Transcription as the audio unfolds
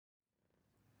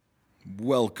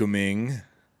welcoming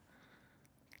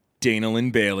Dana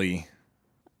Lynn Bailey.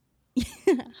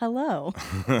 Hello.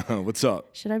 What's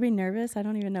up? Should I be nervous? I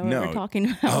don't even know what we're talking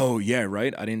about. Oh, yeah,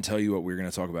 right? I didn't tell you what we were going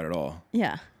to talk about at all.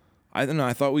 Yeah. I don't know.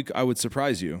 I thought I would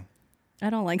surprise you. I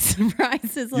don't like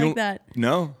surprises like that.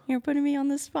 No? You're putting me on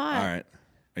the spot. All right.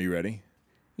 Are you ready?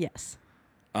 Yes.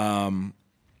 I want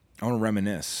to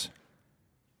reminisce.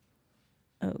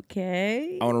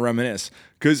 Okay. I want to reminisce.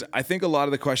 Because I think a lot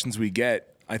of the questions we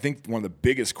get, I think one of the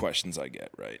biggest questions I get,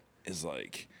 right, is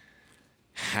like,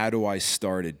 how do I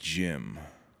start a gym?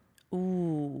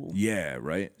 Ooh. Yeah,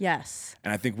 right? Yes.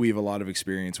 And I think we have a lot of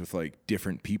experience with like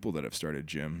different people that have started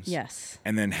gyms. Yes.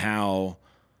 And then how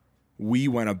we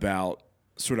went about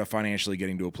sort of financially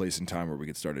getting to a place in time where we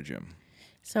could start a gym.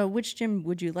 So which gym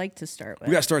would you like to start with?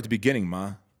 We got to start at the beginning,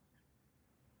 Ma.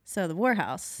 So the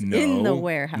warehouse. No. In the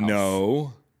warehouse.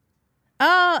 No.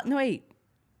 No, wait.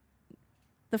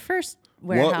 The first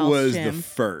warehouse What was gym. the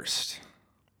first?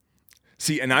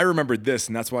 See, and I remembered this,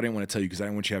 and that's why I didn't want to tell you because I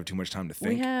didn't want you to have too much time to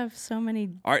think. We have so many.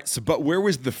 All right, but where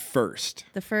was the first?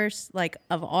 The first, like,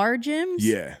 of our gyms?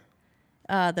 Yeah.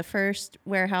 The first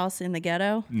warehouse in the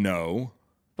ghetto? No.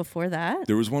 Before that?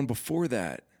 There was one before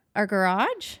that. Our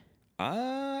garage?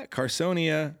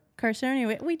 Carsonia.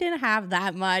 Carsonia. We didn't have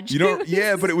that much. You don't?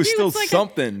 Yeah, but it was still like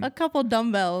something. A couple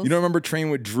dumbbells. You don't remember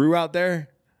training with Drew out there?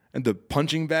 And the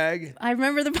punching bag? I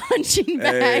remember the punching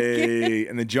bag. Hey,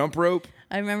 and the jump rope?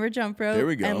 I remember jump rope. There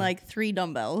we go. And like 3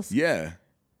 dumbbells. Yeah.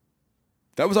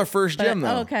 That was our first gym,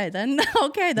 though. Okay, then. You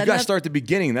got to start at the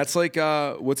beginning. That's like,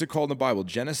 what's it called in the Bible?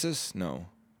 Genesis? No.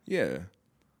 Yeah.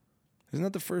 Isn't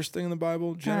that the first thing in the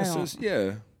Bible? Genesis?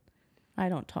 Yeah. I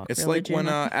don't talk It's religion. like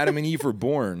when Adam and Eve were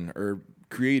born or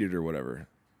created or whatever.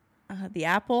 The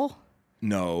apple?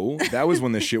 No. That was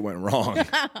when the shit went wrong.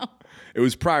 It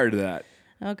was prior to that.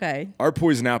 Okay. Our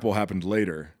poison apple happened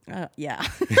later. Yeah.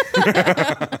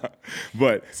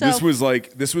 But this was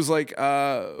like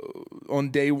on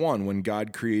day one when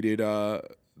God created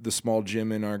the small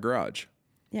gym in our garage.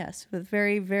 Yes, with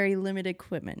very, very limited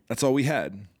equipment. That's all we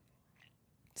had.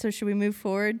 So should we move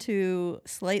forward to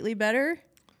slightly better?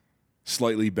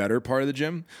 Slightly better part of the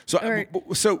gym. So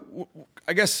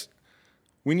I guess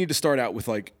we need to start out with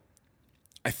like,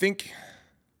 I think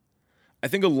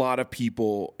a lot of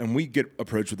people, and we get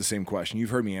approached with the same question. You've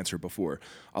heard me answer it before.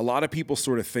 A lot of people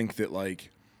sort of think that like,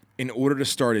 in order to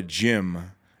start a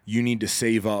gym, you need to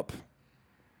save up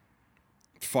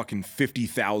fucking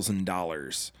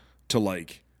 $50,000 to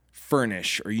like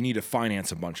furnish, or you need to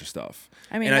finance a bunch of stuff.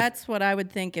 I mean, that's what I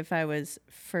would think if I was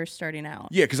first starting out.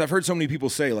 Yeah, because I've heard so many people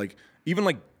say like, even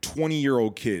like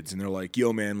 20-year-old kids, and they're like,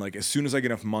 yo, man, like as soon as I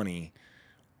get enough money,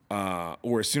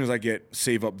 or as soon as I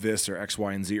save up this or X,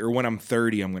 Y, and Z, or when I'm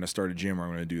 30, I'm going to start a gym or I'm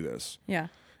going to do this. Yeah.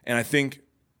 And I think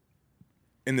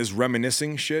in this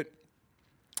reminiscing shit,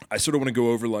 I sort of want to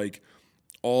go over like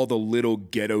all the little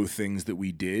ghetto things that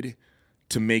we did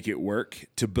to make it work,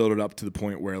 to build it up to the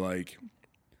point where like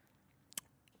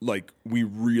we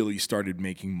really started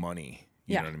making money.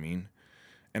 You know what I mean?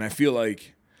 And I feel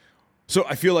like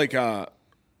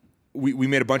we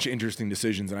made a bunch of interesting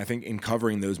decisions, and I think in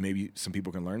covering those, maybe some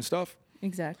people can learn stuff.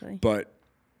 Exactly. But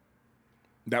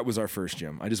that was our first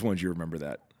gym. I just wanted you to remember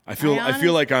that. I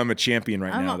feel like I'm a champion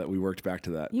now that we worked back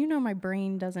to that. You know, my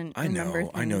brain doesn't remember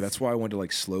things. I know. That's why I wanted to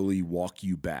like slowly walk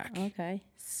you back. Okay.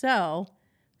 So,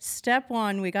 step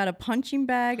 1, we got a punching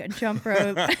bag, a jump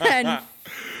rope, and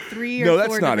 3 or 4. No,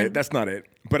 that's not it. That's not it.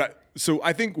 But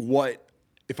I think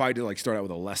if I did like start out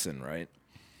with a lesson, right?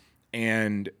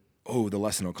 And the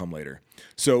lesson will come later.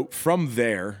 So from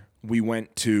there, we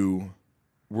went to,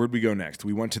 where'd we go next?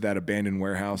 We went to that abandoned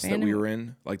warehouse that we were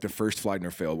in, like the first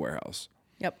Fleidner failed warehouse.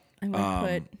 Yep. I'm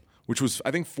gonna put, which was,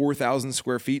 I think, 4,000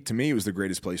 square feet. To me, it was the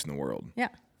greatest place in the world. Yeah.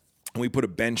 And we put a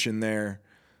bench in there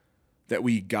that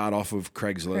we got off of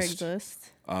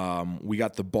Craigslist. We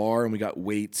got the bar and we got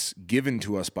weights given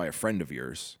to us by a friend of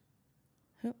yours.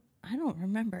 I don't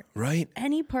remember. Right?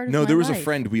 Any part of No, my there was life. a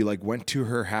friend. We like went to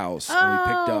her house and we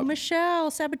picked up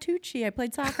Michelle Sabatucci. I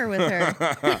played soccer with her.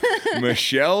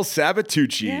 Michelle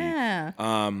Sabatucci. Yeah.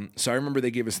 So I remember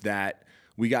they gave us that.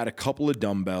 We got a couple of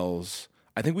dumbbells.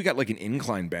 I think we got like an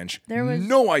incline bench. There was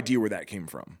no idea where that came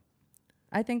from.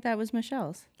 I think that was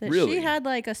Michelle's. Really? She had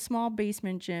like a small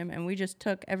basement gym, and we just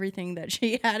took everything that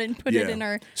she had and put it in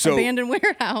our abandoned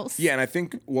warehouse. Yeah, and I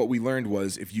think what we learned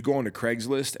was if you go onto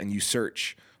Craigslist and you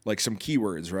search like some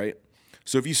keywords, right?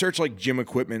 So if you search like gym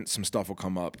equipment, some stuff will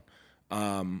come up.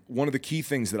 One of the key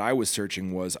things that I was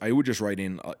searching was I would just write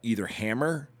in either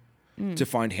hammer to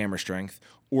find hammer strength,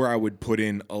 or I would put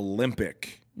in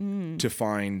Olympic to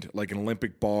find like an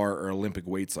Olympic bar or Olympic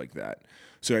weights like that.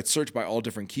 So I'd search by all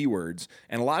different keywords.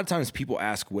 And a lot of times people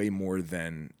ask way more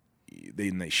than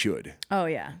they should. Oh,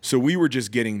 yeah. So we were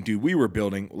just getting, dude, we were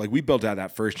building, like we built out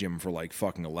that first gym for like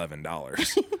fucking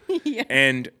 $11. Yeah.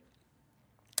 And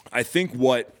I think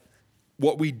what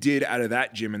we did out of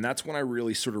that gym, and that's when I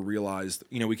really sort of realized,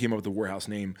 you know, we came up with the warehouse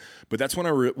name, but that's when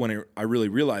I really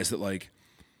realized that, like,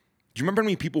 do you remember how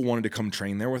many people wanted to come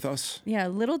train there with us? Yeah,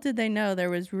 little did they know there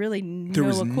was really There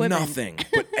was equipment. nothing,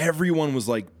 but everyone was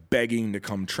like begging to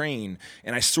come train.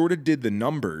 And I sort of did the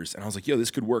numbers and I was like, yo,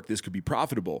 this could work. This could be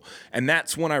profitable. And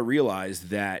that's when I realized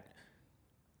that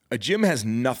a gym has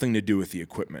nothing to do with the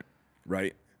equipment,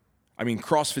 right? I mean,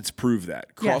 CrossFit's proved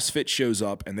that. CrossFit shows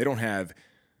up and they don't have,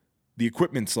 the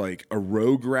equipment's like a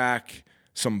rogue rack,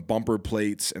 some bumper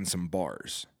plates, and some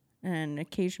bars. An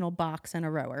occasional box and a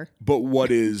rower. But what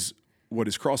is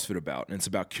CrossFit about? And it's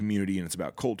about community and it's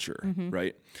about culture,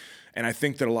 right? And I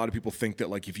think that a lot of people think that,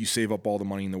 like, if you save up all the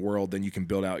money in the world, then you can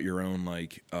build out your own,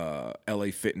 like,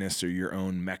 LA Fitness or your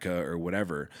own Mecca or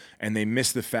whatever. And they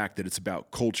miss the fact that it's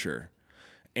about culture.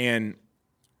 And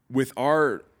with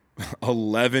our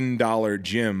 $11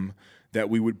 gym that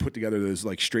we would put together those,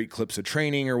 like, straight clips of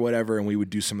training or whatever, and we would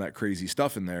do some of that crazy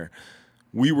stuff in there,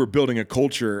 we were building a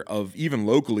culture of, even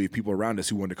locally, people around us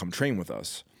who wanted to come train with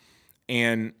us.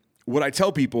 And what I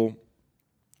tell people,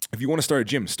 if you want to start a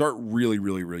gym, start really,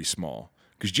 really, really small,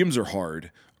 because gyms are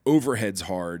hard, overhead's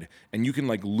hard, and you can,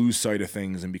 like, lose sight of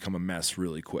things and become a mess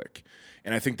really quick.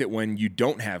 And I think that when you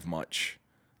don't have much,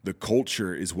 the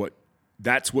culture is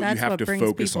that's what you have to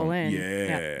focus on.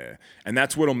 Yeah. And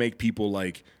that's what'll make people,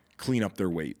 like, clean up their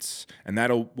weights. And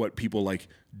what people, like,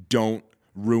 don't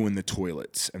ruin the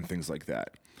toilets and things like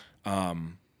that.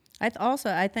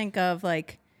 I think of,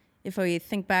 like, if we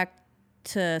think back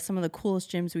to some of the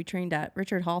coolest gyms we trained at,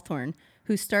 Richard Hawthorne,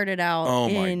 who started out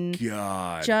in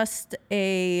just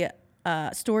a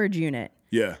storage unit.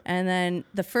 Yeah. And then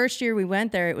the first year we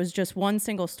went there, it was just one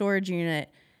single storage unit,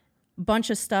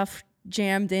 bunch of stuff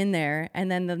jammed in there.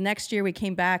 And then the next year we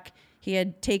came back, he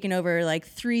had taken over like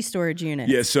 3 storage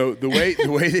units. Yeah, so the way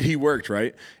that he worked,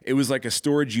 right? It was like a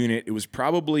storage unit. It was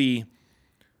probably,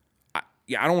 I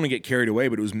don't want to get carried away,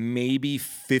 but it was maybe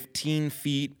 15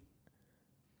 feet,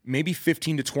 maybe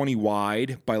 15 to 20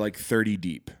 wide by like 30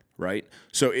 deep, right?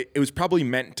 So it was probably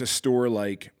meant to store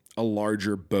like a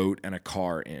larger boat and a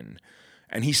car in.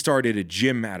 And he started a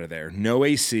gym out of there, no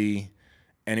AC,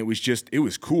 and it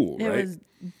was cool, right? It was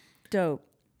dope.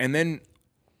 And then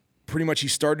pretty much he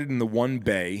started in the one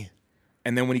bay,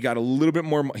 and then when he got a little bit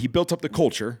more, he built up the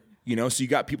culture, you know, so you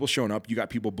got people showing up, you got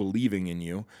people believing in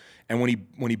you. And when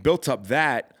he built up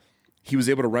that, he was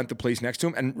able to rent the place next to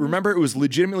him. And remember, it was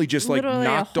legitimately just like literally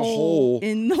knocked a hole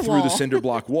in the through wall. the cinder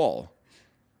block wall,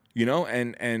 you know,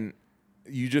 and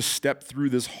you just stepped through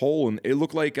this hole, and it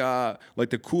looked like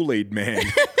the Kool-Aid man.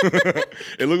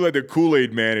 It looked like the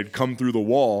Kool-Aid man had come through the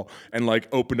wall and like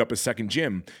opened up a second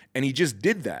gym. And he just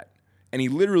did that. And he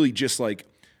literally just like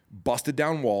busted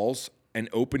down walls and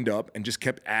opened up and just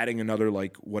kept adding another,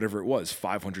 like, whatever it was,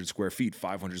 500 square feet.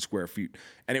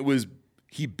 And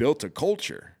he built a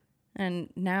culture. And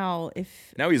now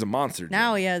he's a monster gym.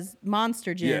 Now he has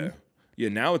monster gym. Yeah. Yeah,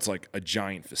 now it's like a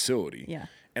giant facility. Yeah.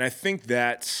 And I think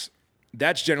that's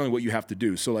generally what you have to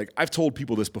do. So, like, I've told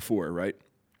people this before, right?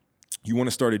 You want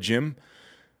to start a gym,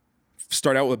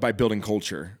 start out by building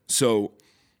culture. So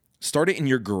start it in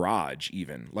your garage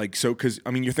even. Like, so, because,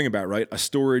 I mean, you're thinking about it, right? A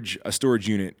storage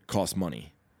unit costs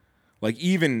money. Like,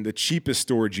 even the cheapest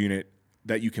storage unit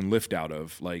that you can lift out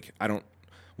of, like,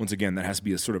 once again, that has to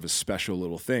be a sort of a special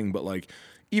little thing, but like,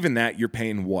 even that, you're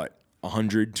paying what,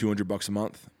 $100, $200 a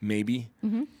month, maybe?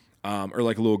 Mm-hmm. Or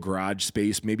like a little garage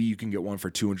space. Maybe you can get one for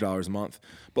 $200 a month.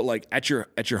 But like at your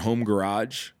home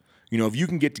garage, you know, if you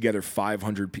can get together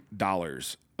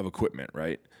 $500 of equipment,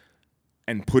 right,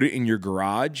 and put it in your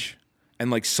garage, and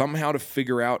like somehow to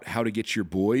figure out how to get your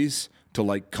boys to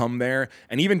like come there,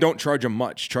 and even don't charge them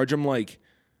much. Charge them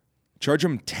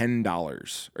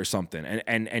 $10 or something,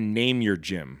 and name your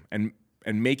gym and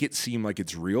make it seem like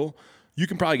it's real. You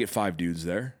can probably get 5 dudes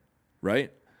there,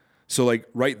 right? So like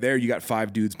right there, you got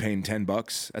 5 dudes paying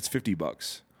 $10. That's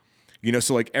 $50. You know,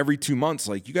 so like every 2 months,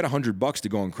 like you got $100 to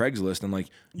go on Craigslist, and like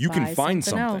you Buy can find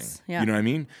something. else. Yeah. You know what I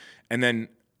mean? And then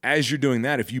as you're doing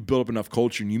that, if you build up enough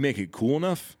culture and you make it cool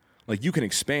enough, like you can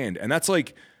expand. And that's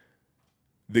like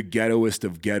the ghettoest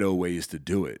of ghetto ways to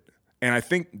do it. And I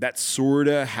think that's sort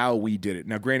of how we did it.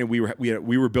 Now, granted, we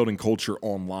were building culture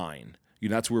online. You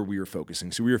know, that's where we were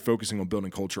focusing. So we were focusing on building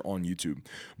culture on YouTube.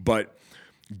 But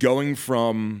going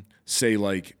from, say,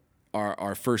 like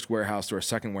our first warehouse to our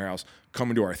second warehouse,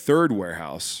 coming to our third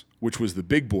warehouse, which was the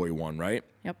big boy one, right?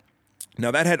 Yep.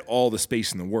 Now that had all the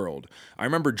space in the world. I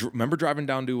remember driving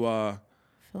down to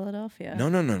Philadelphia. No.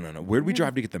 Where'd we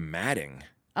drive to get the matting?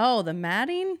 Oh, the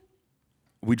matting?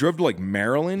 We drove to like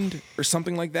Maryland or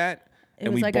something like that. It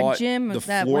was like a gym the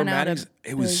that floor went out mattings. of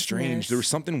It was business. strange. There was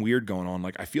something weird going on.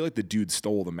 Like I feel like the dude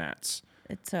stole the mats.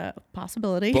 It's a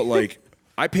possibility. But like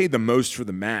I paid the most for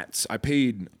the mats. I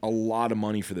paid a lot of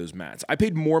money for those mats. I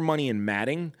paid more money in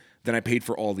matting than I paid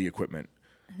for all the equipment.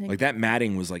 Like that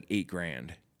matting was like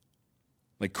 $8,000.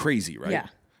 Like crazy, right? Yeah.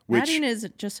 Matting is,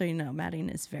 just so you know, matting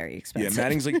is very expensive. Yeah,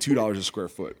 matting's like $2 a square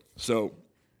foot. So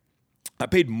I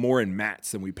paid more in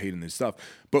mats than we paid in this stuff.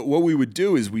 But what we would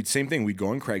do is same thing. We'd go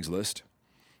on Craigslist.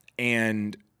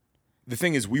 And the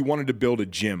thing is, we wanted to build a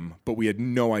gym, but we had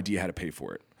no idea how to pay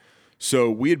for it.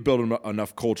 So we had built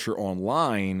enough culture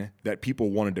online that people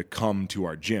wanted to come to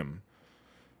our gym.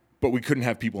 But we couldn't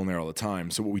have people in there all the time.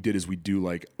 So what we did is we'd do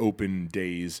like open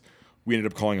days. We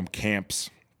ended up calling them camps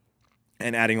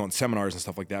and adding on seminars and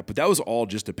stuff like that. But that was all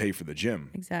just to pay for the gym.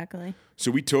 Exactly.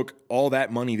 So we took all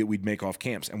that money that we'd make off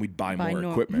camps and we'd buy more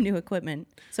equipment. New equipment.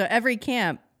 So every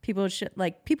camp, people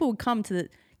would come to the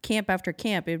camp after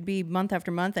camp. It would be month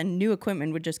after month, and new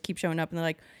equipment would just keep showing up. And they're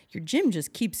like, your gym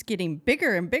just keeps getting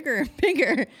bigger and bigger and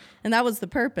bigger. And that was the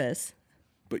purpose.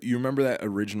 But you remember that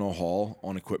original haul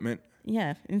on equipment?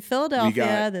 Yeah. In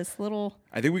Philadelphia, this little...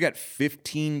 I think we got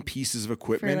 15 pieces of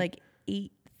equipment. For like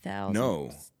 $8,000.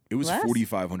 No. It was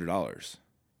 $4,500.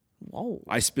 Whoa.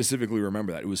 I specifically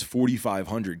remember that. It was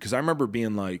 $4,500 because I remember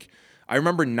being like, I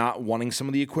remember not wanting some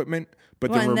of the equipment,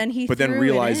 but then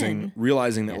realizing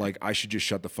that like I should just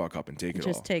shut the fuck up and take it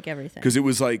all. Just take everything. Because it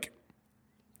was like,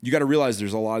 you got to realize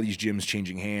there's a lot of these gyms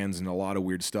changing hands and a lot of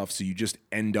weird stuff. So you just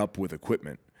end up with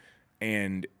equipment.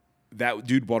 And that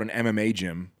dude bought an MMA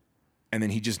gym, and then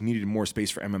he just needed more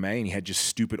space for MMA, and he had just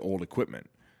stupid old equipment.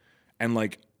 And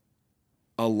like,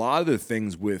 a lot of the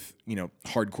things with,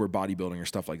 hardcore bodybuilding or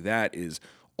stuff like that is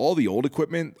all the old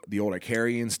equipment, the old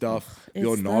Icarian stuff, the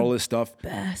old Nautilus stuff.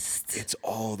 Best. It's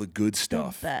all the good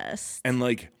stuff. The best. And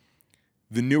like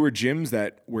the newer gyms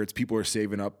where it's people are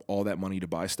saving up all that money to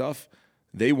buy stuff,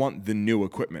 they want the new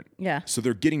equipment. Yeah. So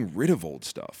they're getting rid of old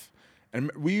stuff.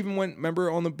 And we even went, remember,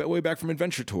 on the way back from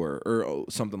Adventure Tour or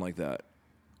something like that.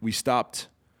 We stopped.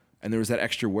 And there was that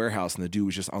extra warehouse, and the dude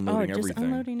was just unloading everything.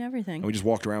 Unloading everything. And we just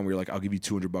walked around. We were like, "I'll give you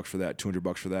 $200 for that.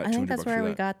 $200 for that. I think $200 that's for where that."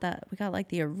 we got that. We got like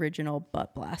the original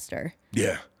butt blaster.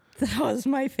 Yeah, That was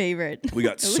my favorite. we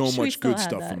got so much good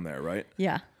stuff from there, right?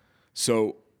 Yeah.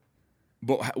 So,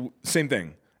 but same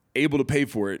thing. Able to pay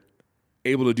for it.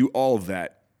 Able to do all of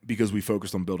that because we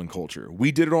focused on building culture.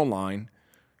 We did it online.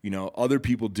 Other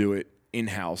people do it in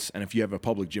house, and if you have a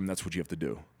public gym, that's what you have to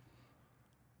do.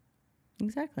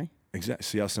 Exactly.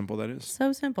 See how simple that is?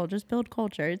 So simple. Just build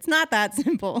culture. It's not that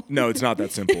simple. No, it's not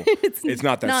that simple. it's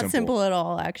not that simple. Not simple at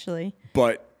all, actually.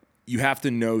 But you have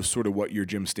to know sort of what your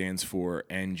gym stands for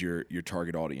and your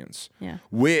target audience. Yeah.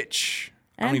 What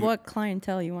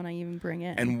clientele you want to even bring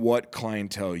in. And what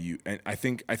clientele you... And I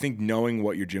think knowing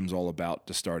what your gym's all about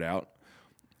to start out,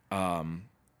 and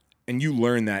you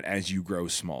learn that as you grow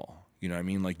small. You know what I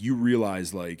mean? Like, you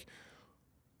realize, like,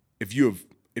 if you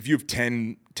have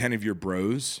 10 of your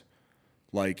bros...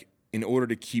 Like, in order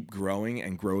to keep growing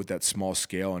and grow at that small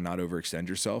scale and not overextend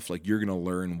yourself, like, you're going to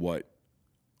learn what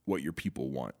your people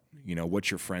want,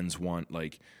 what your friends want.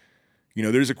 Like,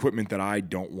 there's equipment that I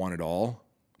don't want at all,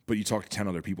 but you talk to 10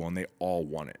 other people and they all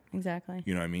want it. Exactly.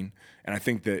 You know what I mean? And I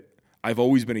think that I've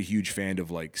always been a huge fan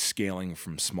of, like, scaling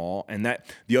from small. And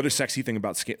that the other sexy thing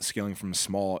about scaling from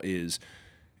small is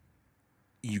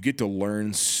you get to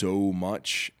learn so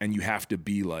much, and you have to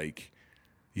be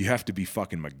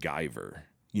fucking MacGyver.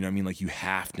 You know what I mean? Like, you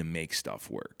have to make stuff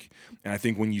work. And I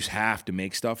think when you have to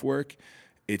make stuff work,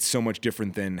 it's so much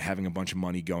different than having a bunch of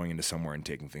money going into somewhere and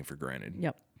taking things for granted.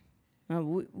 Yep.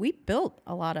 We built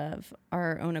a lot of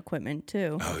our own equipment,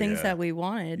 too. Things that we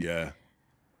wanted. Yeah.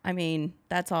 I mean,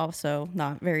 that's also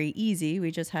not very easy.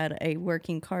 We just had a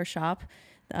working car shop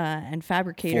and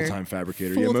fabricator. Full-time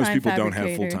fabricator. Yeah, most people don't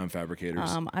have full-time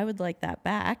fabricators. I would like that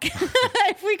back.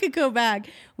 If we could go back.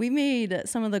 We made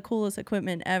some of the coolest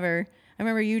equipment ever. I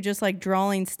remember you just like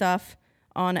drawing stuff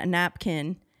on a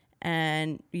napkin,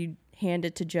 and you hand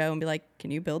it to Joe and be like, "Can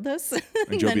you build this?"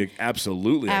 And Joe would be like,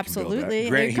 "Absolutely, absolutely." I can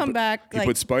build that. And come back. He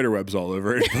put spider webs all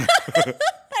over it.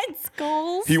 And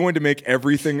skulls. He wanted to make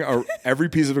everything, every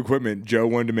piece of equipment. Joe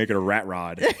wanted to make it a rat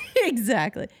rod.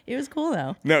 Exactly. It was cool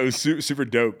though. No, it was super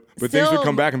dope. But things would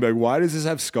come back and be like, "Why does this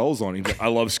have skulls on it?" He'd be like, "I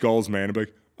love skulls, man." I'd be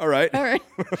like, "All right." All right.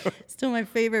 Still, my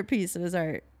favorite piece was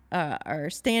our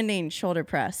standing shoulder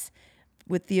press,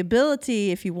 with the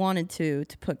ability, if you wanted to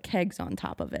put kegs on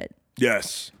top of it.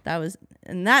 Yes. That was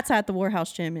And that's at the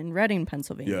Warhouse Gym in Reading,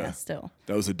 Pennsylvania still.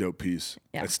 That was a dope piece.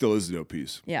 Yeah. That still is a dope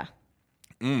piece. Yeah.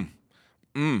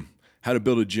 How to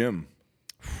build a gym.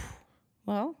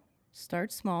 Well,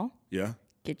 start small. Yeah.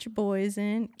 Get your boys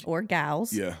in or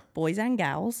gals. Yeah. Boys and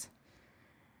gals.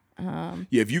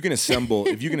 If you can assemble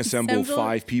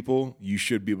 5 people, you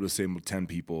should be able to assemble 10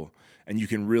 people, and you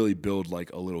can really build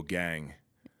like a little gang.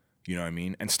 You know what I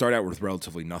mean? And start out with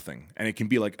relatively nothing. And it can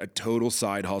be like a total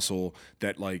side hustle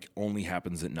that like only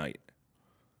happens at night.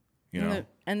 You know?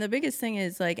 And the biggest thing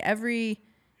is like every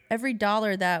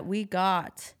dollar that we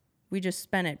got, we just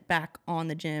spent it back on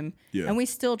the gym. Yeah. And we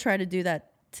still try to do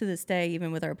that to this day,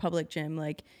 even with our public gym.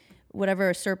 Like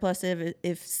whatever surplus,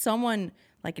 if someone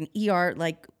like an ER,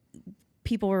 like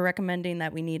people were recommending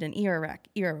that we need an ER rack.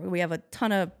 We have a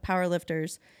ton of power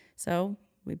lifters. So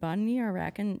we bought an ER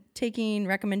rack and taking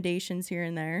recommendations here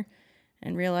and there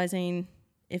and realizing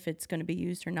if it's going to be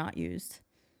used or not used.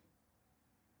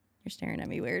 You're staring at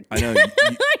me weird. I know.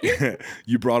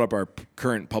 You brought up our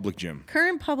current public gym.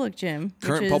 Current public gym.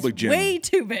 Way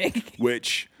too big.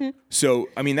 So,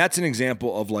 I mean, that's an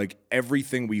example of like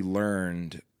everything we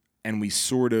learned and we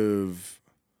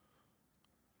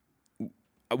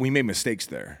made mistakes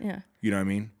there. Yeah. You know what I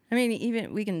mean? I mean,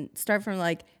 even we can start from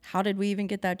like, how did we even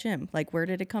get that gym? Like, where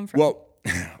did it come from?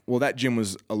 Well, that gym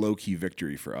was a low-key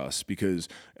victory for us because,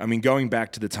 I mean, going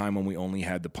back to the time when we only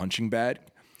had the punching bag,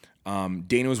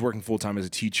 Dana was working full-time as a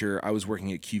teacher. I was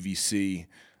working at QVC.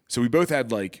 So we both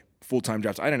had like full-time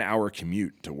jobs. I had an hour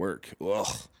commute to work. Ugh.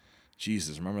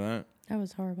 Jesus, remember that? That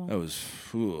was horrible. That was,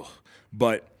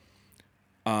 but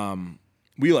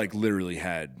we like literally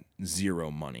had zero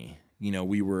money. You know,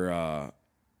 we were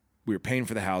paying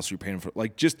for the house. We were paying for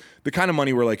like just the kind of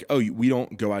money where like, oh, we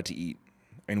don't go out to eat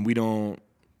and we don't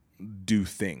do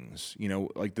things. You know,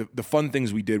 like the fun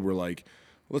things we did were like,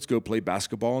 let's go play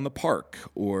basketball in the park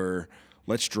or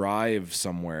let's drive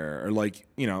somewhere or like,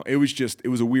 you know, it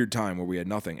was a weird time where we had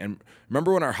nothing. And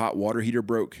remember when our hot water heater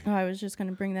broke? Oh, I was just going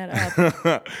to bring that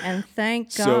up. And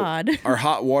thank God. So our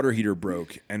hot water heater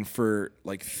broke. And for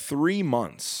like 3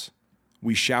 months,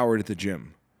 we showered at the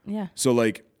gym. Yeah. So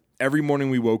like every morning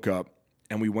we woke up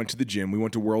and we went to the gym. We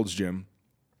went to World's Gym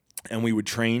and we would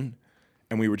train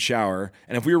and we would shower.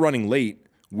 And if we were running late,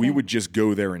 we would just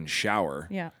go there and shower.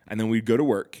 Yeah. And then we'd go to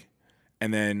work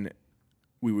and then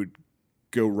we would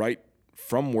go right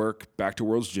from work back to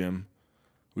World's Gym.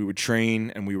 We would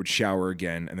train and we would shower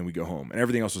again and then we'd go home and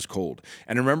everything else was cold.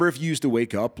 And remember if you used to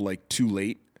wake up like too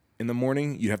late in the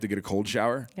morning, you'd have to get a cold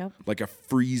shower? Yep. Like a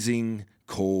freezing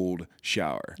cold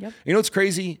shower. Yep. You know what's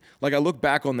crazy? Like I look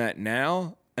back on that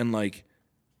now and like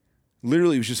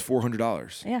literally it was just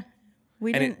 $400. Yeah.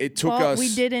 We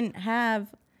didn't have,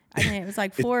 I mean, it was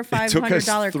like $400 or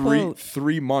 $500 quote.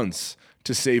 3 months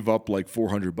to save up like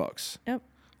 $400. Yep.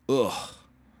 Ugh.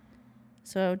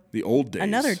 So the old days.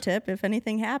 Another tip, if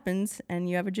anything happens and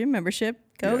you have a gym membership,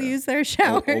 go use their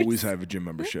showers. I'll always have a gym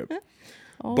membership.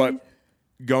 But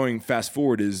going fast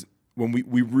forward is when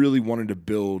we really wanted to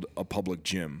build a public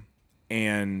gym.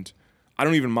 And I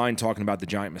don't even mind talking about the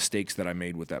giant mistakes that I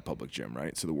made with that public gym,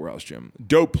 right? So the Warhouse Gym.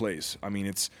 Dope place. I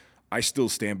mean, I still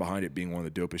stand behind it being one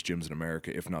of the dopest gyms in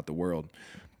America, if not the world.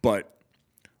 But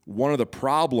one of the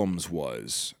problems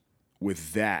was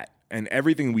with that and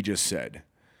everything we just said,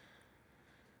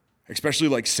 especially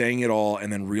like saying it all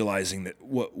and then realizing that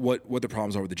what the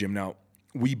problems are with the gym. Now,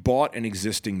 we bought an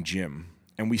existing gym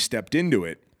and we stepped into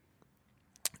it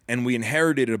and we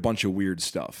inherited a bunch of weird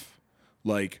stuff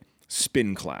like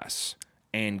spin class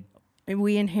and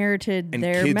we inherited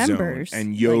their members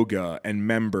and yoga and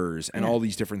members and all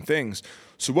these different things.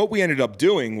 So what we ended up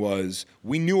doing was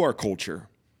we knew our culture,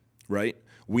 right?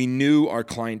 We knew our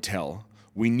clientele.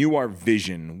 We knew our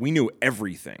vision. We knew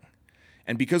everything.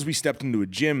 And because we stepped into a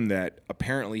gym that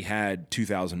apparently had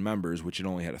 2,000 members, which it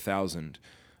only had 1,000,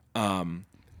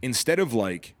 instead of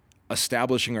like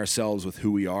establishing ourselves with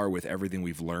who we are with everything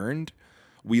we've learned,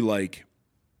 we like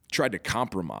tried to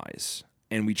compromise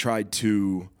and we tried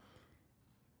to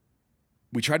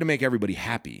make everybody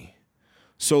happy.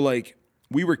 So like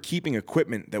we were keeping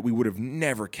equipment that we would have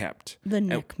never kept. The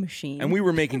neck machine. And we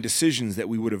were making decisions that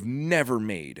we would have never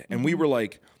made. And we were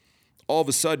like, all of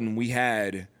a sudden we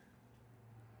had...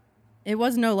 It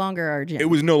was no longer our gym. It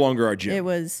was no longer our gym. It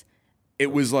was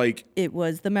like... It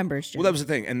was the members' gym. Well, that was the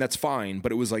thing. And that's fine.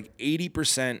 But it was like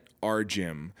 80% our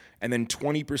gym and then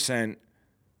 20%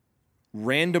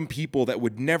 random people that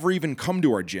would never even come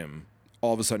to our gym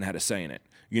all of a sudden had a say in it.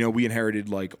 You know, we inherited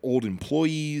like old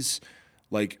employees,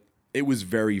 like it was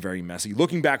very, very messy.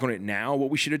 Looking back on it now, what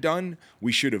we should have done,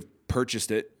 we should have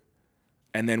purchased it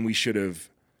and then we should have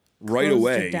right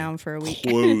away. It down for a week.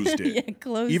 Closed it. Yeah,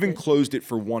 closed Even it. closed it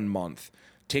for 1 month.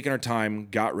 Taking our time,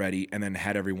 got ready, and then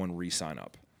had everyone re-sign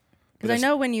up. Because I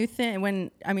know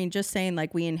just saying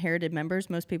like we inherited members,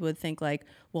 most people would think like,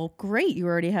 well, great, you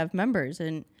already have members,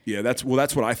 and yeah, that's what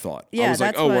I thought. Yeah, I was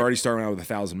like, we're already starting out with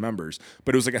 1,000 members,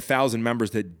 but it was like 1,000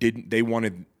 members that they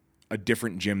wanted a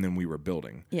different gym than we were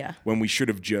building. Yeah, when we should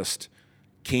have just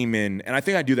came in, and I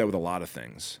think I do that with a lot of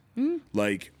things.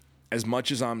 Like as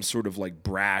much as I'm sort of like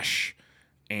brash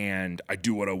and I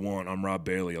do what I want, I'm Rob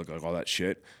Bailey, like all that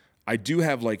shit. I do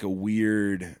have like a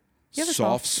weird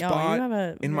soft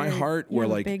spot in my heart where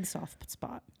like big soft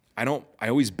spot. I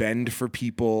always bend for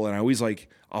people, and I always like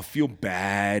I'll feel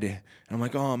bad, and I'm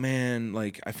like, oh man,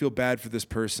 like I feel bad for this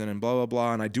person and blah blah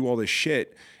blah, and I do all this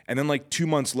shit, and then like 2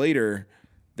 months later,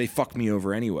 they fuck me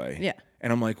over anyway. Yeah,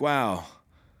 and I'm like, wow,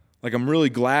 like I'm really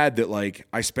glad that like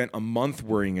I spent a month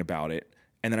worrying about it,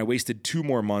 and then I wasted 2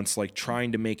 more months like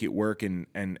trying to make it work and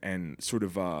sort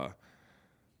of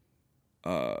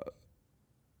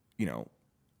you know,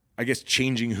 I guess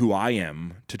changing who I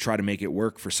am to try to make it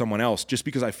work for someone else just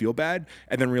because I feel bad,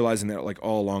 and then realizing that like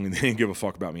all along they didn't give a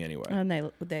fuck about me anyway. And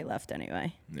they left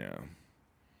anyway.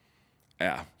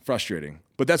 Yeah, frustrating.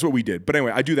 But that's what we did. But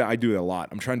anyway, I do that a lot.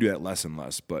 I'm trying to do that less and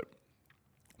less, but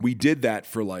we did that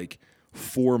for like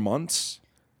 4 months,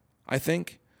 I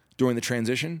think, during the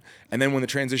transition. And then when the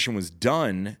transition was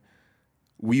done,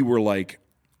 we were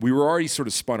already sort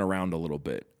of spun around a little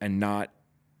bit and not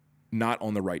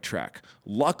on the right track.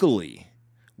 Luckily,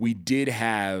 we did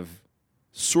have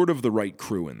sort of the right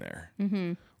crew in there.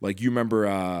 Mm-hmm. Like you remember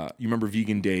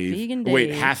Vegan Dave. Vegan Dave.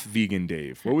 Wait, half Vegan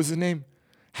Dave. What was his name?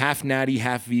 Half Natty,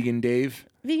 half Vegan Dave.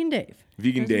 Vegan Dave.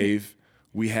 Vegan Dave.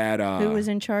 We had who was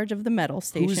in charge of the metal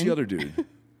station. Who was the other dude?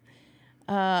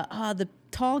 The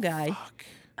tall guy. Fuck.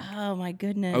 Oh my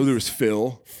goodness. Oh, there was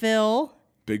Phil. Phil.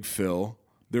 Big Phil.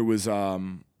 There was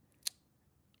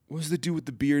what was the dude with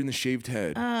the beard and the shaved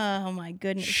head? Oh my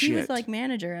goodness. Shit. He was like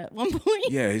manager at one point.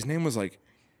 Yeah, his name was like,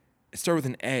 it started with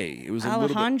an A. It was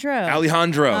Alejandro.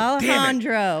 Alejandro.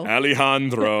 Alejandro.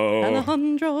 Alejandro.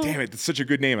 Alejandro. Damn it, that's such a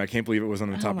good name. I can't believe it was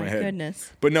on the top of my head. Oh my goodness.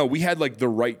 But no, we had like the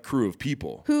right crew of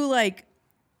people. Who like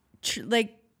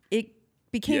it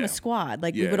became a squad.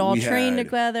 Like we would all train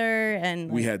together, and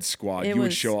we had squad. You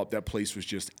would show up. That place was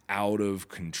just out of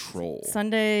control.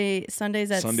 Sundays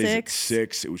at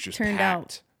 6. It was just turned packed.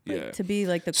 out to be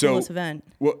like the coolest event.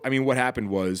 Well, I mean, what happened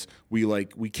was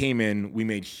we came in, we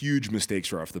made huge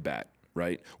mistakes right off the bat,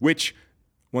 right? Which,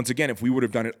 once again, if we would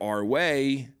have done it our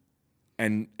way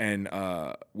and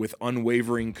with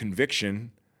unwavering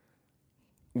conviction,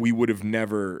 we would have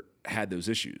never had those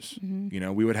issues. Mm-hmm. You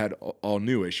know, we would have had all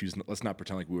new issues. Let's not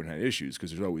pretend like we wouldn't have had issues,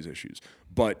 because there's always issues.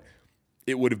 But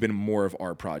it would have been more of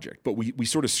our project. But we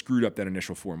sort of screwed up that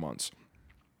initial 4 months.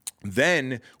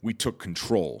 Then we took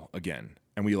control again.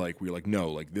 And we were like, no,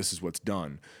 like this is what's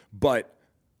done. But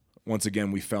once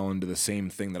again, we fell into the same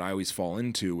thing that I always fall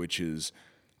into, which is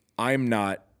I'm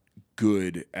not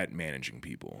good at managing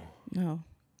people. No,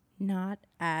 not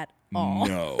at all.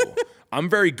 No. I'm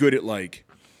very good at like,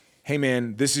 hey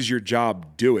man, this is your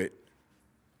job, do it.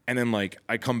 And then like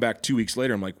I come back 2 weeks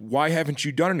later, I'm like, why haven't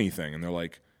you done anything? And they're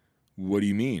like, what do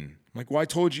you mean? I'm like, well, I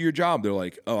told you your job. They're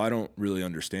like, oh, I don't really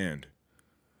understand.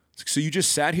 So you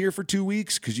just sat here for 2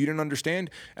 weeks because you didn't understand?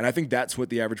 And I think that's what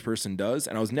the average person does.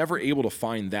 And I was never able to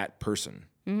find that person.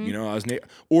 Mm-hmm. You know,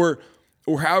 or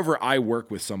however I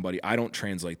work with somebody, I don't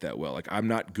translate that well. Like I'm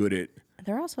not good at.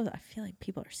 They're also, I feel like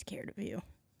people are scared of you.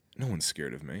 No one's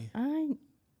scared of me.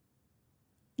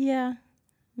 Yeah,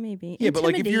 maybe. Yeah, but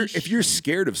like if you're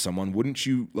scared of someone, wouldn't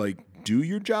you like do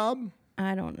your job?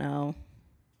 I don't know.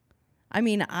 I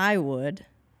mean, I would.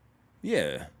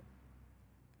 Yeah.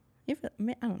 I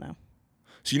don't know.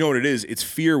 So you know what it is? It's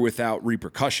fear without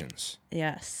repercussions.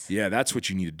 Yes. Yeah, that's what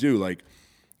you need to do. Like,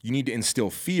 you need to instill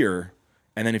fear,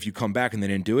 and then if you come back and they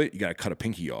didn't do it, you got to cut a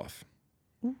pinky off.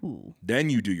 Ooh. Then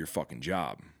you do your fucking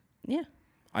job. Yeah.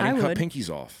 I didn't cut pinkies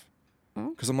off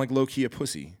because I'm like low-key a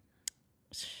pussy.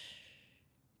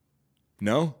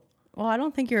 No? Well, I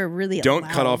don't think you're really Don't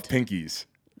allowed. cut off pinkies.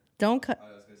 Don't cut.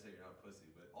 I was going to say you're not a pussy,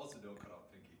 but also don't cut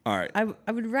off pinky. All right.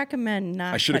 I would recommend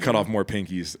not. I should have cut off more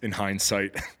pinkies in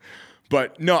hindsight.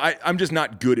 But no, I'm just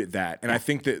not good at that. And I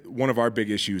think that one of our big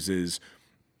issues is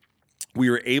we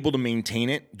were able to maintain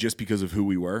it just because of who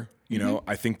we were. You know,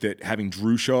 I think that having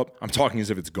Drew show up, I'm talking as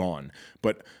if it's gone,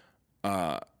 but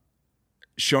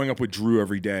showing up with Drew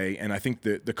every day, and I think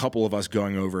that the couple of us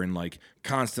going over and like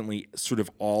constantly sort of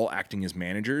all acting as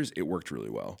managers, it worked really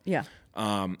well. Yeah.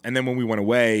 And then when we went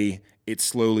away, it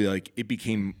slowly like it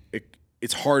became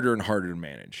it's harder and harder to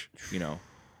manage, you know.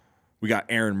 We got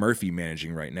Aaron Murphy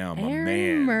managing right now, my man.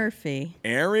 Aaron Murphy.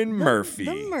 Aaron Murphy.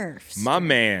 The Murphs. My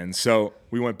man. So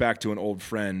we went back to an old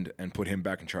friend and put him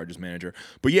back in charge as manager.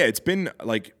 But yeah, it's been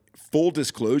like, full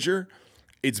disclosure,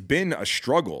 it's been a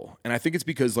struggle. And I think it's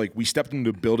because like we stepped into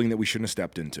a building that we shouldn't have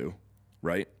stepped into,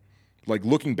 right? Like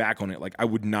looking back on it, like I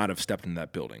would not have stepped in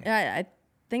that building. I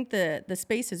think the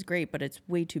space is great, but it's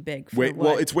way too big.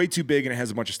 Well, it's way too big and it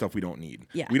has a bunch of stuff we don't need.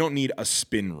 Yeah. We don't need a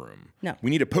spin room. No.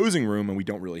 We need a posing room and we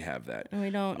don't really have that. And we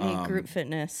don't need group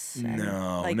fitness. And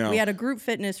No. We had a group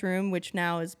fitness room, which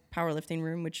now is powerlifting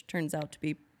room, which turns out to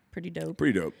be pretty dope.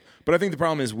 Pretty dope. But I think the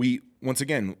problem is once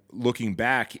again, looking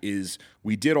back, is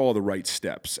we did all the right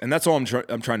steps. And that's all I'm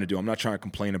trying to do. I'm not trying to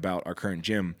complain about our current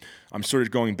gym. I'm sort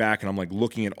of going back and I'm like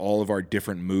looking at all of our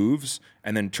different moves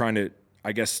and then trying to,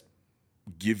 I guess,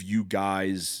 give you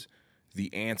guys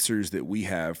the answers that we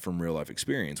have from real life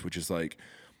experience, which is like,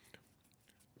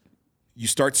 you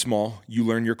start small, you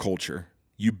learn your culture,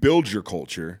 you build your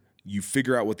culture, you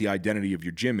figure out what the identity of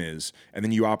your gym is, and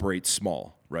then you operate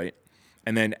small, right?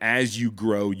 And then as you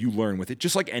grow, you learn with it,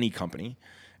 just like any company.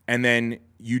 And then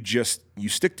you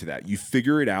stick to that. You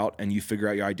figure it out and you figure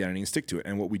out your identity and stick to it.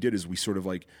 And what we did is we sort of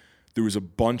like, there was a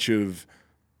bunch of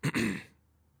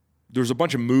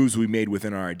moves we made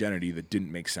within our identity that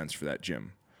didn't make sense for that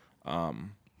gym.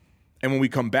 And when we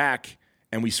come back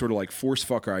and we sort of like force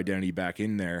fuck our identity back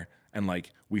in there, and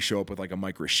like we show up with like a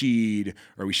Mike Rashid,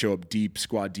 or we show up deep,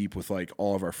 squad deep with like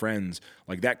all of our friends,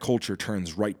 like that culture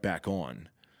turns right back on.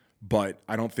 But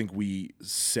I don't think we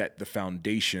set the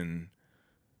foundation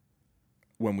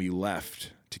when we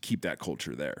left to keep that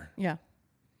culture there. Yeah.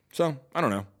 So I don't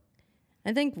know.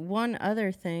 I think one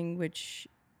other thing, which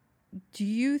do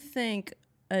you think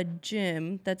a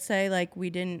gym that say like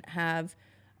we didn't have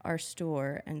our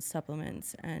store and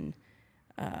supplements and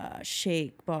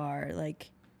shake bar,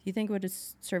 like do you think it would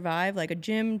survive? Like a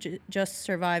gym just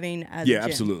surviving as a gym? Yeah,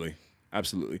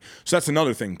 absolutely. So that's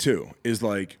another thing too, is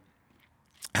like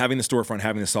having the storefront,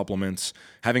 having the supplements,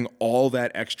 having all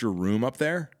that extra room up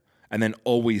there, and then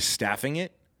always staffing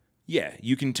it. Yeah,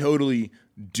 you can totally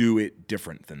do it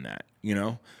different than that, you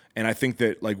know? And I think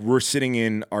that like we're sitting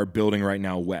in our building right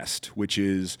now, West, which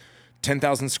is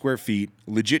 10,000 square feet,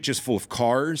 legit just full of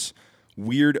cars,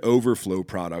 weird overflow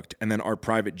product, and then our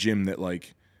private gym that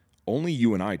like only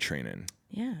you and I train in.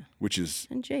 Yeah. Which is...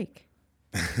 And Jake.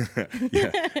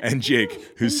 Yeah, and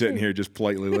Jake, who's sitting here just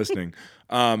politely listening.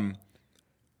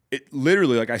 It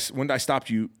literally, like when I stopped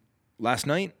you last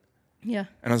night, yeah,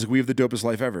 and I was like, we have the dopest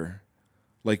life ever.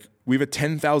 Like we have a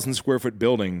 10,000 square foot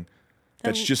building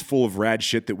that's just full of rad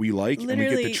shit that we like, and we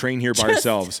get to train here by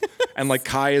ourselves. And like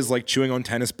Kai is like chewing on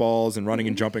tennis balls and running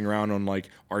and jumping around on like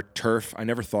our turf. I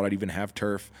never thought I'd even have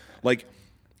turf. Like,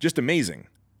 just amazing.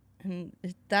 And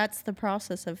that's the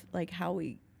process of like how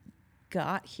we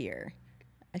got here.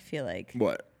 I feel like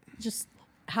what? Just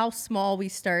how small we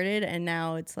started, and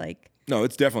now it's like. No,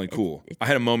 it's definitely cool. I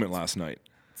had a moment last night.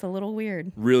 It's a little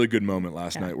weird. Really good moment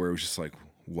last night where it was just like,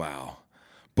 wow.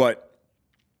 But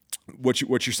what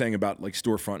you're saying about like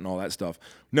storefront and all that stuff.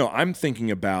 No, I'm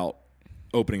thinking about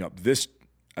opening up this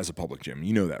as a public gym.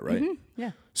 You know that, right? Mm-hmm.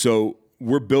 Yeah. So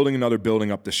we're building another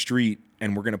building up the street,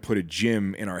 and we're going to put a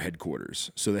gym in our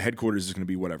headquarters. So the headquarters is going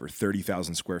to be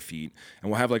 30,000 square feet,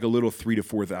 and we'll have like a little 3,000 to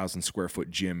 4,000 square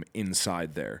foot gym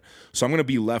inside there. So I'm going to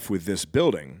be left with this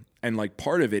building, and like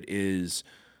part of it is,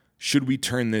 should we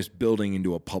turn this building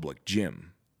into a public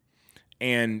gym?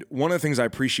 And one of the things I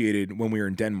appreciated when we were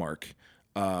in Denmark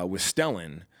with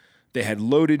Stellan, they had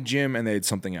loaded gym and they had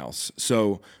something else.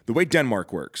 So the way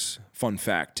Denmark works, fun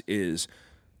fact is,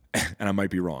 and I might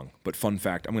be wrong, but fun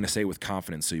fact, I'm going to say it with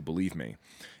confidence so you believe me,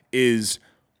 is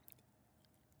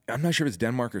I'm not sure if it's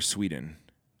Denmark or Sweden.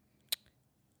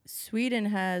 Sweden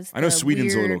has I know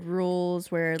Sweden's weird a little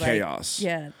rules where like chaos.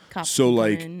 Yeah, cops so can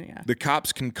like come in, yeah. the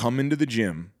cops can come into the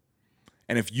gym,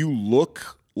 and if you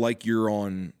look like you're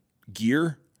on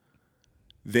gear,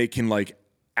 they can like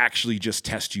actually just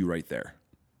test you right there.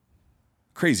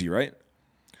 Crazy, right?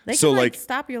 They can like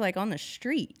stop you like on the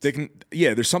street. They can,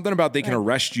 yeah. There's something about they can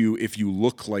arrest you if you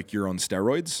look like you're on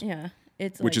steroids. Yeah,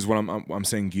 which is what I'm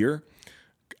saying gear.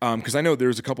 Because I know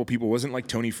there's a couple people. Wasn't like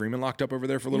Tony Freeman locked up over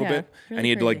there for a little bit, really and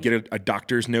he had to like crazy. get a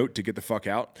doctor's note to get the fuck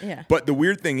out. Yeah. But the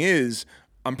weird thing is,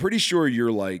 I'm pretty sure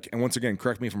you're like, and once again,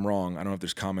 correct me if I'm wrong. I don't know if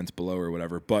there's comments below or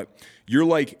whatever, but you're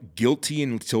like guilty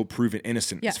until proven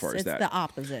innocent as far as that. Yes, it's the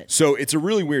opposite. So it's a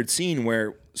really weird scene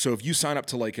where, so if you sign up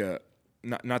to like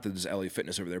not that there's LA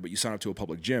Fitness over there, but you sign up to a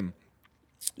public gym,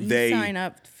 you sign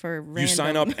up for random. You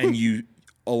sign up and you,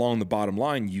 along the bottom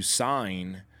line, you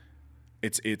sign.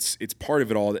 It's part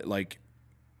of it all that like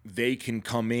they can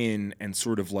come in and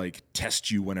sort of like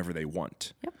test you whenever they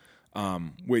want. Yep.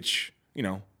 which,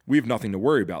 we have nothing to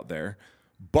worry about there.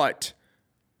 But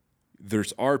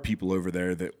there's people over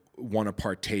there that want to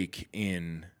partake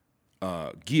in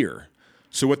gear.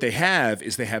 So what they have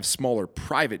is smaller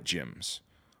private gyms.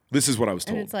 This is what I was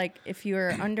told. And it's like if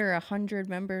you're under 100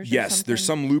 members. Yes, there's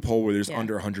some loophole where there's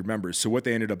under 100 members. So what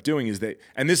they ended up doing is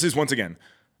and this is, once again,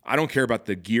 I don't care about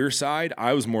the gear side.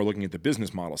 I was more looking at the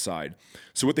business model side.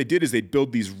 So what they did is they'd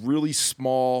build these really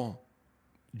small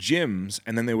gyms,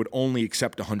 and then they would only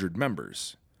accept 100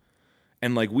 members.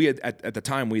 And like we had at the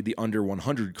time, we had the under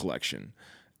 100 collection.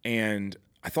 And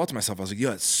I thought to myself, I was like, yeah,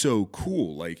 that's so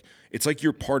cool. Like, it's like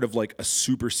you're part of like a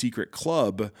super secret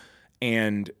club.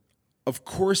 And of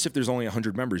course, if there's only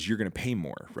 100 members, you're going to pay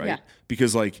more, right? Yeah.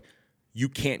 Because like you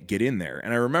can't get in there.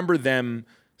 And I remember them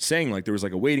saying like there was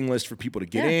like a waiting list for people to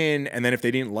get in. And then if they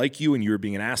didn't like you and you were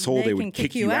being an asshole, they would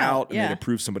kick you out and they'd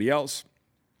approve somebody else.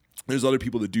 There's other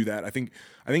people that do that. I think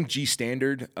G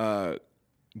Standard,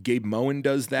 Gabe Moen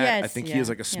does that. Yes, I think he has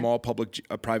like a small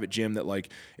private gym that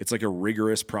like, it's like a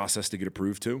rigorous process to get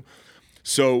approved to.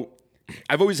 So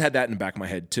I've always had that in the back of my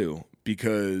head too,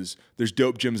 because there's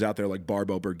dope gyms out there like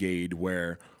Barbell Brigade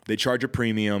where they charge a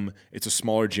premium. It's a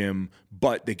smaller gym,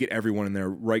 but they get everyone in their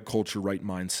right culture, right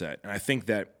mindset. And I think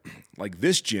that like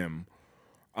this gym,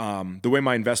 the way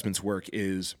my investments work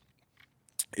is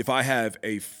if I have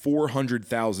a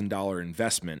 $400,000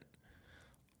 investment,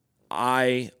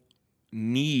 but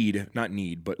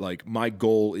like my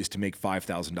goal is to make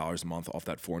 $5,000 a month off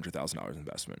that $400,000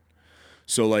 investment.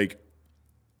 So like,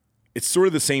 it's sort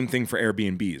of the same thing for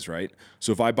Airbnbs, right?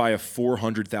 So if I buy a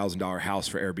 $400,000 house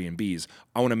for Airbnbs,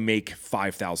 I want to make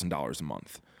 $5,000 a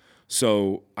month.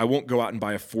 So I won't go out and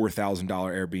buy a $4,000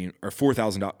 Airbnb or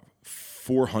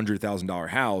 $400,000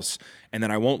 house, and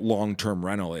then I won't long-term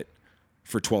rental it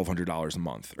for $1,200 a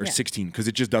month or $16, because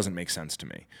it just doesn't make sense to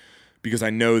me, because I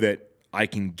know that I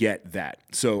can get that.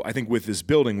 So I think with this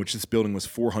building, which this building was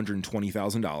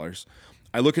 $420,000,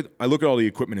 I look at all the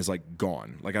equipment as like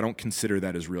gone. Like I don't consider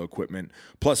that as real equipment.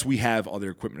 Plus we have other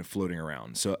equipment floating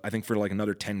around. So I think for like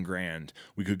another 10 grand,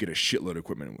 we could get a shitload of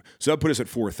equipment. So that put us at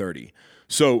 430.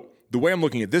 So the way I'm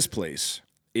looking at this place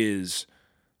is,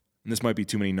 and this might be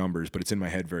too many numbers, but it's in my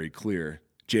head very clear.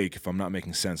 Jake, if I'm not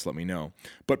making sense, let me know.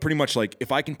 But pretty much like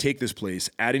if I can take this place,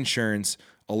 add insurance,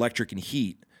 electric and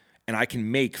heat, and I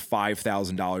can make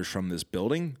 $5,000 from this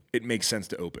building, it makes sense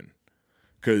to open.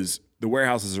 Because the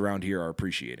warehouses around here are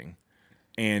appreciating,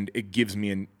 and it gives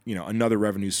me another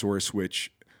revenue source,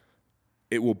 which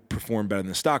it will perform better than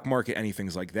the stock market, anything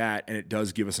like that, and it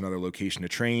does give us another location to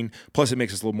train. Plus, it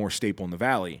makes us a little more staple in the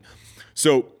valley.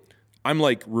 So I'm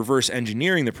like reverse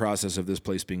engineering the process of this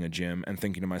place being a gym and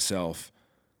thinking to myself,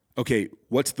 okay,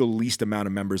 what's the least amount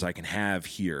of members I can have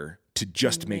here to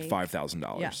just make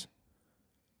 $5,000? Yeah.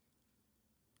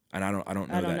 And I don't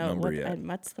know that number yet.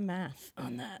 What's the math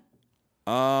on that?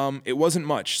 It wasn't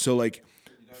much. So like, you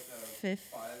don't have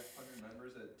 500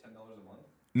 members at $10 a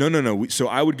month? No. So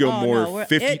I would go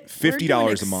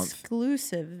 $50 a month.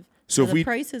 Exclusive. So if the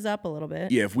price is up a little bit.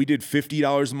 Yeah, if we did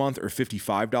 $50 a month or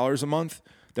 $55 a month,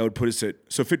 that would put us at,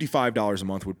 so $55 a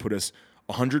month would put us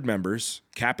 100 members,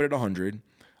 cap it at 100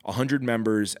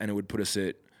 members, and it would put us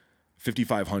at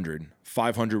 5,500.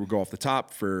 500 would go off the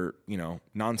top for,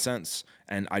 nonsense,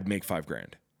 and I'd make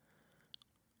 $5,000.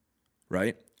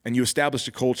 Right? And you established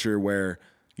a culture where,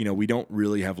 we don't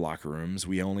really have locker rooms.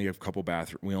 We only have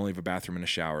we only have a bathroom and a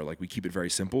shower. Like we keep it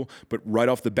very simple. But right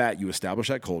off the bat, you establish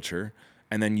that culture,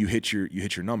 and then you hit your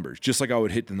numbers, just like I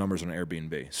would hit the numbers on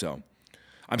Airbnb. So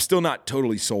I'm still not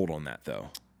totally sold on that though,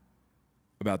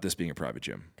 about this being a private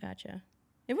gym. Gotcha.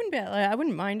 It wouldn't be. I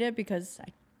wouldn't mind it because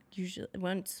usually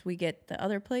once we get the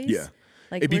other place,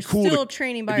 like it'd be we're cool still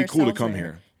training by ourselves. It'd be cool to come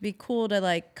here. It'd be cool to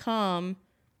like come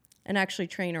and actually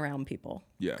train around people.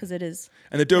 Yeah. Because it is.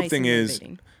 And the dope thing is,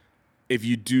 if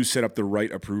you do set up the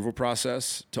right approval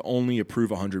process, to only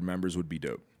approve 100 members would be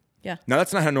dope. Yeah. Now,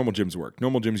 that's not how normal gyms work.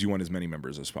 Normal gyms, you want as many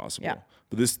members as possible. Yeah.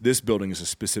 But this building is a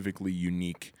specifically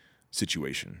unique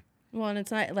situation. Well, and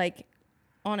it's not like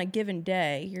on a given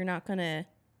day, you're not going to,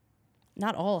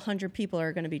 not all 100 people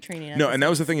are going to be training. No, and that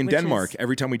was the thing in Denmark.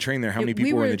 Every time we trained there, how many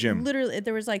people were in the gym? Literally,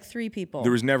 there was like 3 people.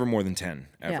 There was never more than 10,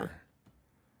 ever. Yeah.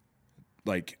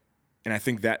 Like, and I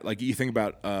think that, like, you think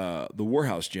about the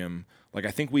Warhouse gym, like, I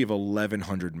think we have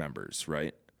 1,100 members,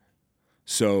 right?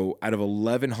 So out of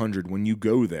 1,100, when you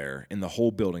go there in the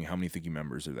whole building, how many think you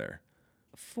members are there?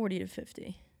 40 to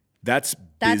 50. That's busy.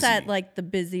 That's at like the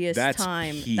busiest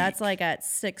time. Peak. That's like at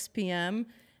 6 p.m.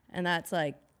 and that's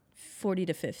like 40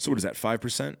 to 50. So what is that,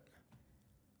 5%?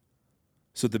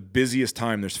 So at the busiest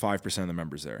time, there's 5% of the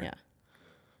members there. Yeah.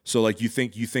 So like you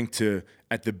think to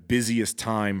at the busiest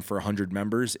time for 100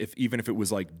 members, even if it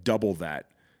was like double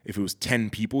that, if it was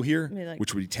 10 people here,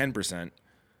 which would be 10%,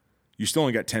 you still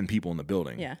only got 10 people in the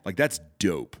building. Yeah. Like that's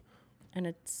dope. And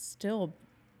it's still a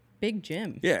big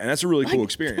gym. Yeah, and that's a really cool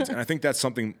experience. And I think that's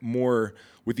something more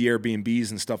with the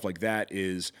Airbnbs and stuff like that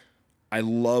is I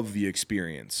love the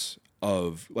experience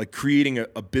of like creating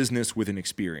a business with an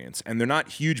experience. And they're not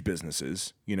huge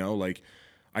businesses, you know, like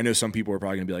I know some people are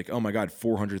probably gonna be like, oh my God,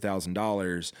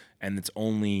 $400,000 and it's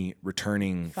only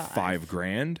returning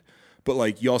 $5,000. But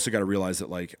like you also got to realize that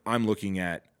like I'm looking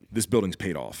at this building's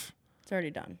paid off. It's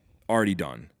already done. Already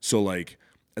done. So like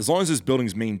as long as this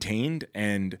building's maintained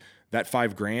and that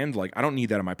 $5,000, like I don't need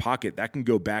that in my pocket. That can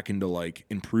go back into like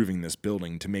improving this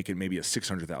building to make it maybe a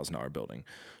 $600,000 building.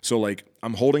 So like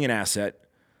I'm holding an asset.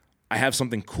 I have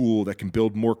something cool that can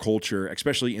build more culture,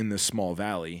 especially in this small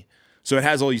valley. So it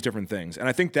has all these different things. And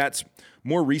I think that's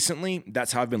more recently,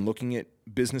 that's how I've been looking at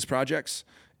business projects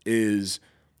is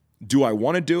do I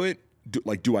want to do it?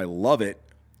 Do I love it?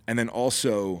 And then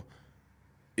also,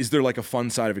 is there like a fun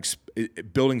side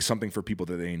of building something for people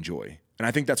that they enjoy? And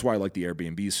I think that's why I like the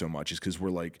Airbnb so much is because we're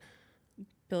like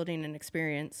building an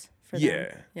experience for them.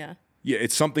 Yeah. Yeah.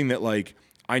 It's something that like,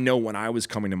 I know when I was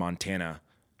coming to Montana,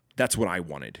 that's what I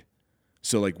wanted.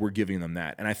 So like we're giving them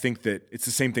that. And I think that it's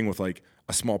the same thing with like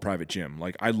a small private gym.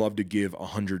 Like I'd love to give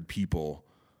 100 people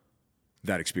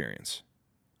that experience.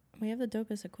 We have the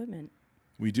dopest equipment.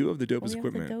 We do have the dopest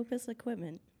equipment. We have the dopest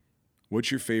equipment. What's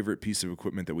your favorite piece of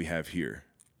equipment that we have here?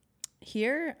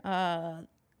 Here, I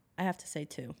have to say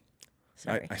two.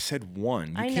 Sorry. I said one.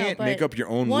 You can't make up your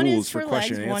own rules for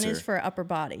question and answer. One is for upper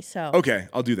body. So okay,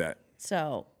 I'll do that.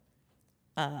 So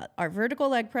our vertical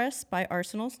leg press by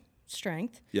Arsenal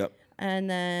Strength. Yep. And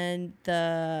then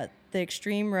the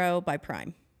extreme row by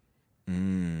Prime.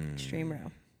 Extreme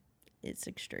row. It's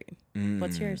extreme.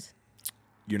 What's yours?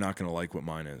 You're not going to like what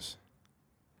mine is.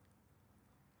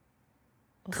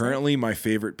 Currently, my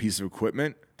favorite piece of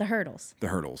equipment. The hurdles. The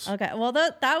hurdles. Okay. Well,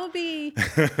 that would be.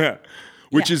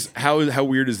 Which is how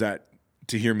weird is that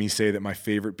to hear me say that my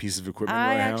favorite piece of equipment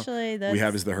we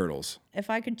have is the hurdles.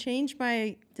 If I could change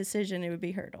my decision, it would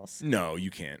be hurdles. No, you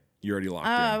can't. You're already locked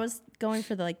in. I was going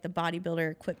for the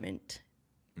bodybuilder equipment.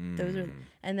 Those are,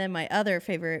 and then my other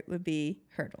favorite would be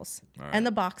hurdles and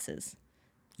the boxes.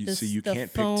 So you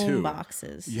can't pick two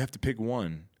boxes. You have to pick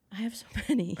one. I have so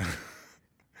many.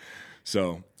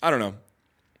 So I don't know.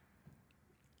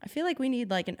 I feel like we need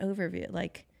like an overview,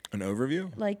 an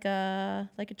overview, like a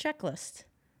checklist,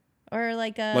 or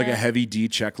like a heavy D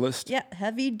checklist. Yeah,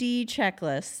 heavy D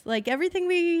checklist, like everything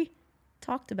we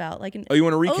talked about, like an. Oh, you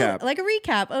want a recap? Oh, like a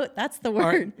recap. Oh, that's the word.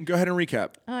 All right, go ahead and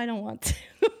recap. Oh, I don't want to.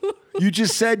 You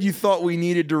just said you thought we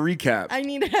needed to recap. I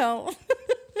need help.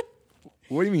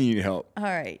 What do you mean you need help? All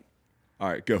right,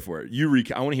 go for it. You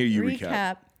recap. I want to hear you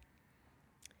recap.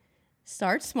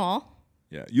 Start small.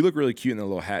 Yeah, you look really cute in the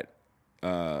little hat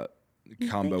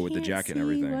combo with the jacket and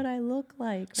everything. What I look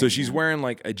like. So she's wearing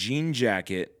like a jean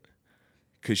jacket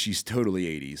because she's totally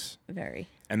 80s. Very.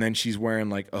 And then she's wearing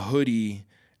like a hoodie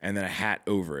and then a hat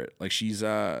over it. Like she's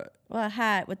well, a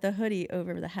hat with the hoodie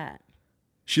over the hat.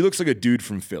 She looks like a dude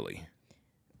from Philly.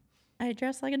 I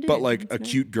dress like a dude. But like a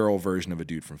cute girl version of a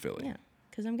dude from Philly. Yeah,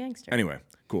 because I'm gangster. Anyway,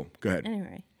 cool. Go ahead.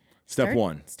 Anyway. Step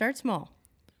one. Start small.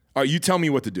 All right, you tell me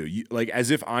what to do. Like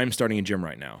as if I'm starting a gym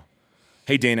right now.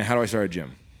 Hey, Dana, how do I start a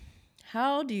gym?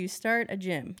 How do you start a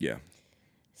gym? Yeah.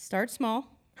 Start small.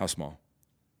 How small?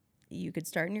 You could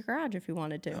start in your garage if you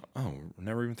wanted to. Oh,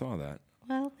 never even thought of that.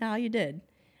 Well, now you did.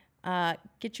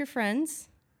 Get your friends.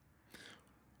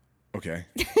 Okay.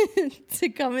 To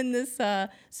come in this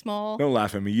small. Don't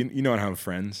laugh at me. You know I don't have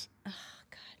friends. Oh,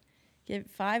 God. Get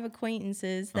 5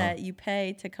 acquaintances that you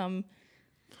pay to come.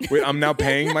 Wait, I'm now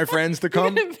paying my friends to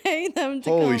come? You're gonna pay them to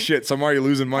Holy come. shit, so I'm already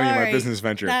losing money in my right, business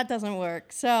venture. That doesn't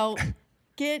work. So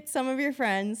get some of your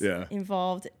friends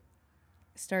involved.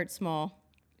 Start small.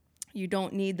 You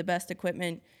don't need the best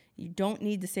equipment. You don't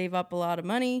need to save up a lot of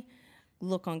money.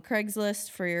 Look on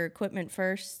Craigslist for your equipment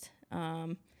first.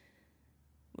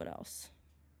 What else?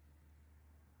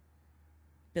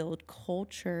 Build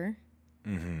culture,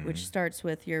 which starts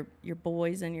with your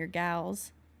boys and your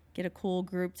gals. Get a cool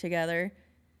group together.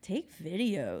 Take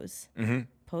videos.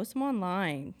 Post them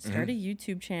online. Start a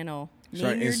YouTube channel.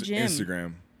 Name your gym.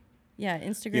 Instagram. Yeah,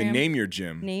 Instagram. Yeah, name your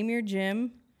gym. Name your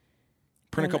gym.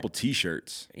 Print a couple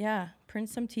T-shirts. Yeah, print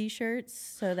some T-shirts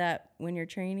so that when you're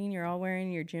training, you're all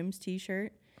wearing your gym's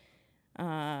T-shirt,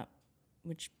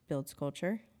 which builds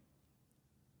culture.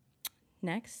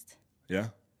 Next. Yeah.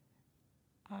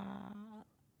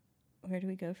 Where do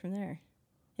we go from there?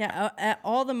 Yeah,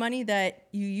 all the money that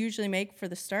you usually make for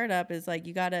the startup is like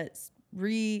you gotta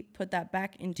put that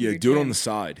back into your do gym. it on the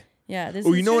side. Yeah, this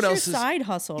is you know what just else your side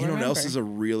hustle. You know what else remember. is a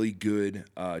really good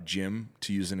gym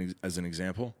to use as an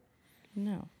example?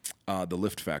 No. The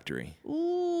Lift Factory.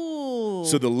 Ooh.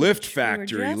 So the Lift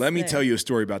Factory, let me there. tell you a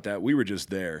story about that. We were just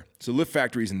there. So Lift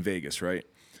Factory's in Vegas, right?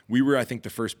 We were, I think, the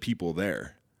first people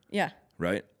there, Yeah.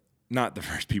 right? Not the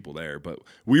first people there, but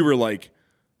we were like,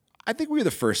 I think we were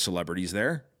the first celebrities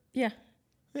there. Yeah.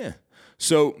 Yeah.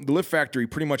 So the Lift Factory,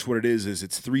 pretty much what it is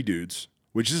it's 3 dudes,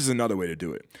 which is another way to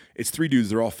do it. It's 3 dudes.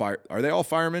 They're all Are they all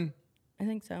firemen? I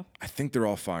think so. I think they're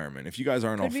all firemen. If you guys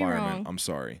aren't all Could be firemen, wrong, I'm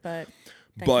sorry. But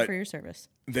thank you for your service.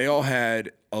 They all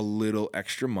had a little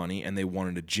extra money and they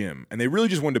wanted a gym. And they really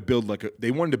just wanted to build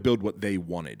what they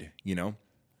wanted, you know?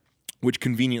 Which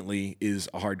conveniently is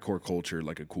a hardcore culture,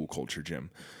 like a cool culture gym.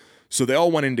 So they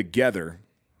all went in together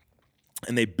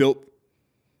and they built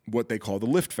what they call the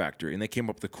Lift Factory. And they came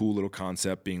up with a cool little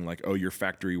concept being like, oh, you're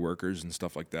factory workers and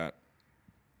stuff like that.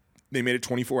 They made it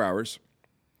 24 hours.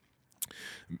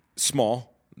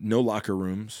 Small, no locker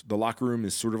rooms. The locker room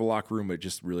is sort of a locker room, but it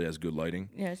just really has good lighting.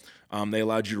 Yes. They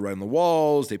allowed you to write on the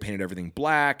walls. They painted everything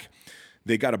black.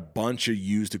 They got a bunch of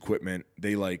used equipment.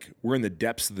 We're in the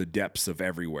depths of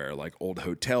everywhere, like old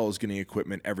hotels getting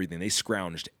equipment, everything. They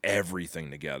scrounged everything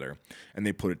together and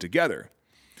they put it together.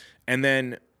 And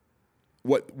then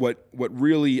what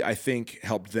really I think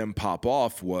helped them pop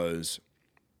off was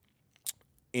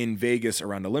in Vegas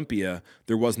around Olympia,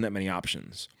 there wasn't that many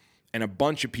options. And a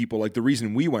bunch of people, like the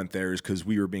reason we went there is because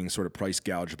we were being sort of price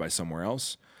gouged by somewhere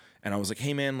else. And I was like,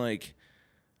 hey man, like,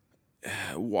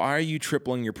 why are you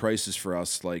tripling your prices for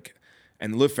us? Like,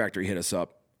 and the Lift Factory hit us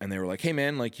up and they were like, hey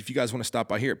man, like if you guys want to stop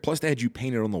by here, plus they had you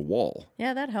painted on the wall.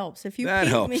 Yeah, that helps. If you that paint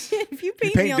helps. me, if you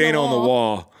paint, paint me on Dana the wall, on the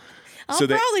wall. I'll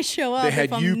probably show up. They had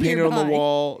if I'm you painted nearby. on the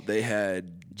wall. They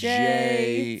had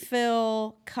Jay,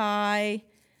 Phil, Kai,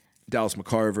 Dallas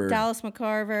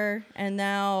McCarver, and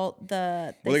now they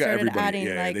got started everybody. adding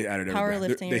They added everybody.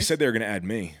 powerlifting. They said they were going to add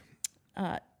me.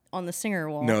 On the singer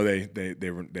wall. No, they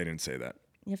didn't say that.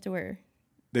 You have to wear.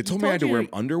 They told me I had to wear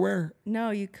underwear,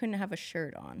 No, you couldn't have a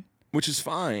shirt on. which is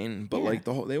fine. But Yeah. like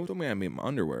they told me I had to my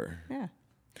underwear. Yeah.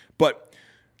 But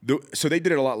so they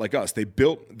did it a lot like us. They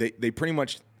built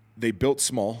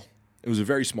small. It was a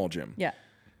very small gym. Yeah.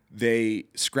 They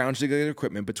scrounged together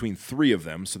equipment between 3 of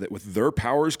them so that with their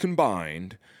powers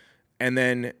combined, and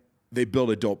then they built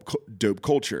a dope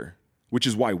culture, which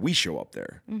is why we show up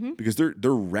there because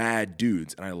they're rad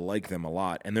dudes and I like them a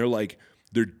lot. And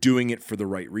they're doing it for the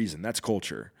right reason. That's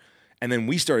culture. And then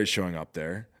we started showing up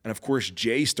there. And of course,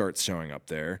 Jay starts showing up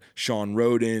there, Sean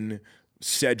Roden,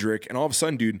 Cedric, and all of a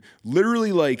sudden, dude,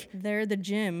 literally like They're the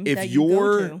gym if that you go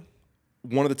you're to.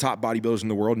 one of the top bodybuilders in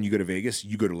the world and you go to Vegas,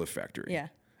 you go to Lift Factory. Yeah.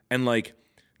 And like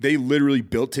they literally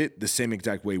built it the same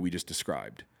exact way we just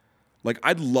described. Like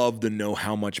I'd love to know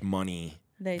how much money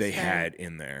they spent. had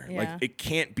in there. Yeah. Like it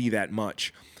can't be that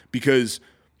much because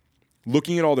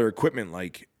looking at all their equipment,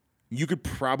 like you could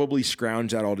probably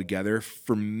scrounge that all together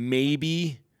for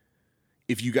maybe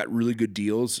if you got really good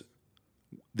deals,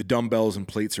 the dumbbells and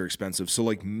plates are expensive. So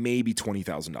like maybe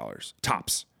 $20,000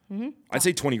 tops. I'd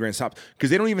say 20 grand tops because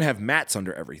they don't even have mats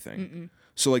under everything.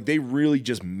 So like they really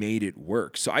just made it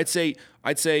work. So I'd say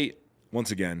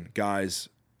once again, guys,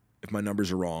 if my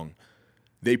numbers are wrong,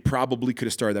 they probably could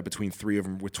have started that between 3 of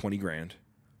them with 20 grand,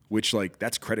 which like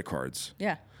that's credit cards.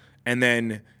 Yeah. And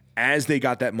then as they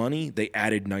got that money, they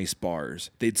added nice bars.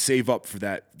 They'd save up for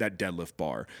that deadlift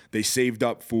bar. They saved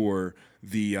up for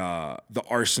the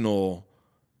Arsenal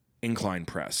incline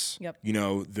press. Yep. You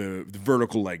know, the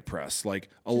vertical leg press. Like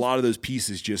a lot of those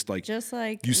pieces just like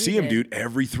you see them, dude,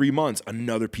 every 3 months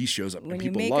another piece shows up When and you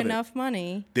people make love enough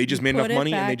money, They just made enough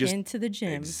money and they just into the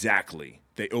gym. Exactly.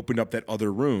 They opened up that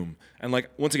other room. And like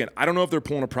once again, I don't know if they're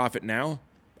pulling a profit now.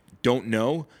 Don't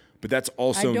know, but that's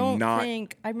also not I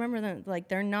remember them like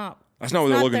they're not. That's not what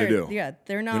they're looking to do. Yeah,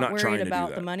 they're not trying worried to do about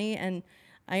that. the money, and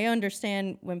I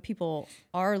understand when people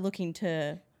are looking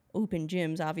to open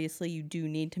gyms. Obviously, you do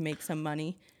need to make some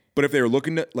money. But if they were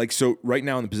looking to so right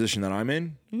now in the position that I'm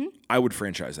in, I would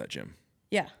franchise that gym.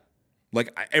 Yeah. Like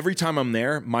every time I'm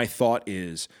there, my thought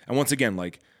is, and once again,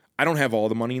 like I don't have all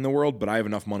the money in the world, but I have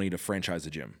enough money to franchise a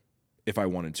gym if I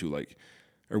wanted to, like,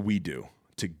 or we do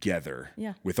together.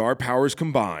 Yeah. With our powers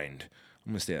combined.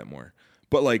 I'm gonna say that more.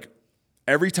 But like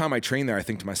every time I train there, I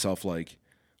think to myself, like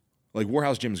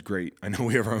Warehouse Gym's great. I know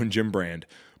we have our own gym brand,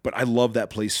 but I love that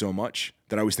place so much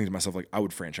that I always think to myself, like, I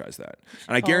would franchise that.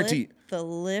 And I guarantee the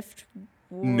Lift.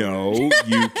 no,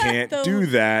 you can't do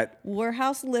that.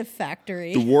 Warehouse Lift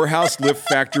Factory. The Warehouse Lift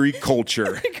Factory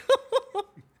culture.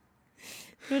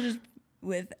 We'll just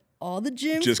with all the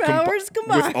gym powers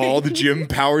combined. With all the gym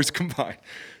powers combined.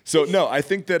 So no, I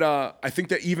think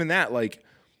that even that, like,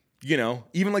 you know,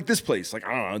 even like this place, like,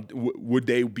 I don't know, would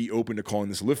they be open to calling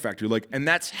this a lift factory? Like, and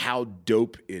that's how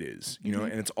dope it is, you know,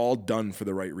 and it's all done for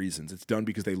the right reasons. It's done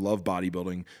because they love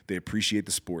bodybuilding, they appreciate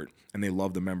the sport, and they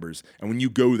love the members. And when you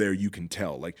go there, you can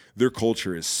tell, like, their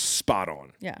culture is spot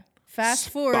on. Yeah. Fast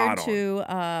forward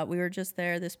to, we were just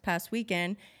there this past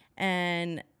weekend,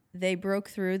 and they broke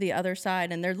through the other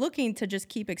side, and they're looking to just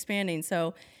keep expanding.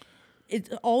 So it's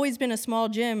always been a small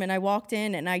gym, and I walked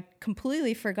in and I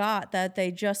completely forgot that they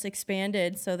just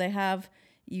expanded. So they have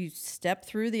you step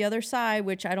through the other side,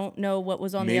 which I don't know what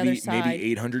was on the other side. Maybe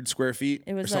 800 square feet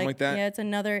it was or something like that. Yeah, it's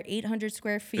another 800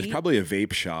 square feet. It's probably a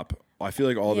vape shop. I feel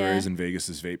like all there is in Vegas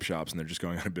is vape shops, and they're just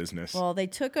going out of business. Well, they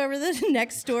took over the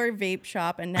next door vape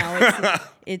shop, and now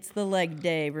it's the leg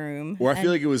day room. Or I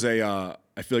feel like it was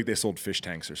I feel like they sold fish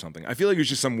tanks or something. I feel like it was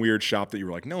just some weird shop that you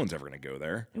were like, no one's ever going to go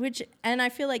there. And I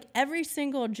feel like every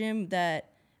single gym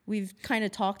that we've kind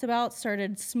of talked about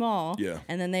started small,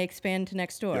 and then they expand to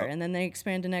next door, and then they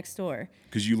expand to next door.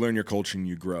 Because you learn your culture and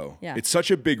you grow. Yeah. It's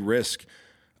such a big risk,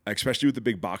 especially with the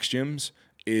big box gyms,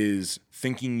 is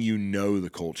thinking you know the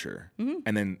culture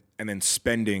and then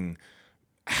spending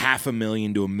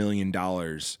 $500,000 to $1 million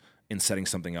in setting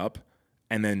something up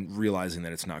and then realizing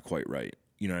that it's not quite right.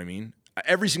 You know what I mean?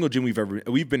 Every single gym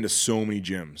we've been to so many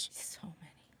gyms. So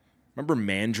many. Remember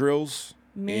Mandrills?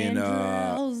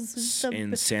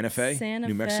 In Santa Fe,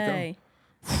 New Mexico? I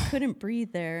couldn't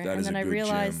breathe there. And then I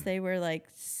realized they were like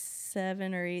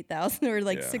 7,000 or 8,000 or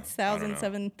like 6,000,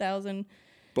 7,000.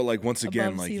 But like once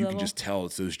again, like you can just tell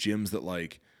it's those gyms that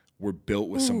like were built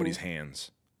with somebody's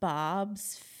hands.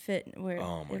 Bob's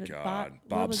Oh my God.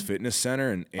 Bob's Fitness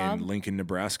Center in Lincoln,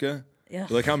 Nebraska. Yeah.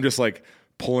 Like I'm just like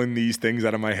pulling these things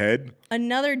out of my head.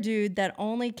 Another dude that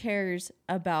only cares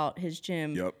about his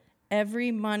gym. Yep.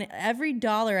 Every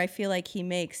dollar I feel like he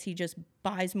makes, he just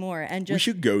buys more. And just we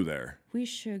should go there. We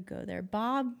should go there.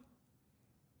 Bob,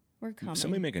 we're coming.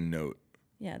 Somebody make a note.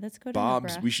 Yeah, let's go to Bob's.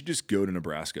 Nebraska. We should just go to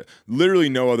Nebraska. Literally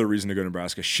no other reason to go to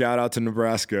Nebraska. Shout out to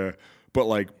Nebraska. But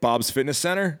like Bob's Fitness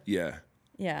Center, yeah.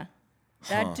 Yeah.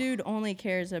 That dude only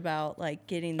cares about like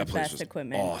getting the best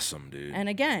equipment. Awesome, dude. And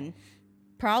again,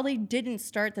 probably didn't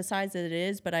start the size that it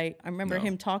is, but I remember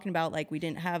him talking about like we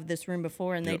didn't have this room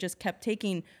before, and they just kept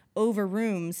taking over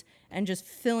rooms and just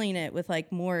filling it with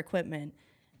like more equipment.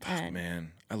 And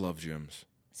man, I love gyms.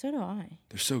 So do I.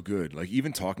 They're so good. Like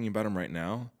even talking about them right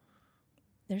now.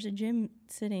 There's a gym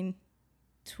sitting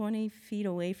 20 feet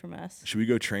away from us. Should we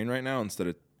go train right now instead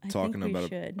of talking about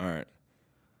it? All right.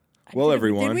 Well,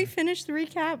 everyone. Did we finish the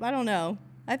recap? I don't know.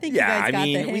 I think you guys got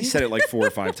the hint. We said it like 4 or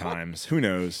 5 times. Who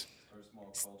knows?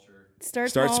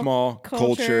 Start small,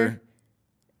 culture.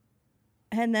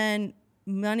 And then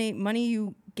money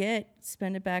you get,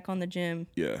 spend it back on the gym.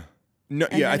 Yeah. No,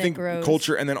 I think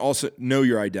culture, and then also know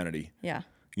your identity. Yeah.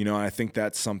 You know, I think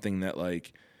that's something that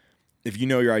like if you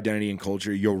know your identity and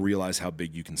culture, you'll realize how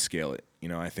big you can scale it. You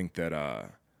know, I think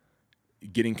that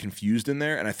getting confused in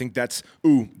there, and I think that's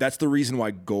the reason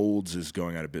why Gold's is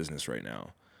going out of business right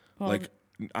now. Well, like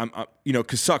I'm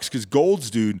because Gold's,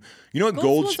 dude, you know what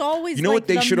Gold's always you know like what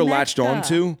they should have latched on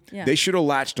to? Yeah. They should have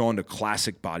latched on to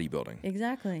classic bodybuilding.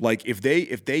 Exactly. Like if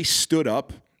they stood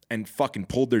up and fucking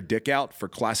pulled their dick out for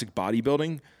classic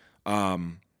bodybuilding,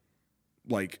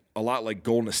 like a lot like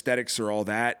Golden Aesthetics or all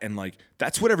that, and like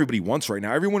that's what everybody wants right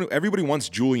now. Everybody wants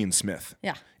Julian Smith.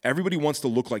 Yeah. Everybody wants to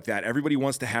look like that. Everybody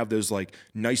wants to have those like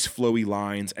nice flowy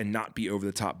lines and not be over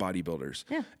the top bodybuilders.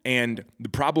 Yeah. And the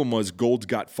problem was Gold's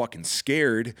got fucking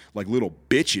scared like little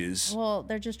bitches. Well,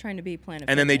 they're just trying to be Planet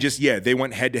And Fitness. then they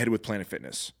went head to head with Planet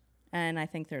Fitness. And I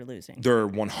think they're losing. They're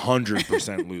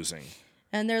 100% losing.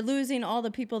 And they're losing all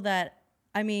the people that,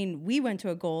 I mean, we went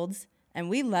to a Gold's and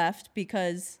we left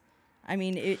because, I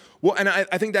mean, well, and I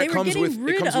think that comes with they were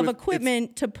getting rid of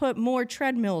equipment to put more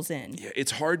treadmills in. Yeah,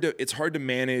 it's hard to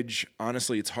manage.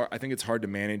 Honestly, it's hard. I think it's hard to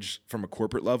manage from a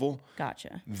corporate level.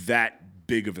 Gotcha. That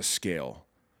big of a scale.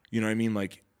 You know what I mean?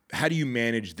 Like, how do you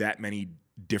manage that many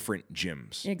different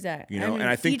gyms? Exactly. You know, and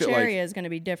I think each that area is going to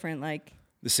be different. Like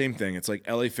the same thing. It's like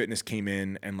LA Fitness came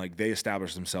in and like they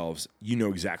established themselves. You know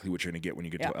exactly what you're going to get when you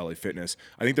get to LA Fitness.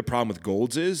 I think the problem with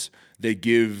Gold's is they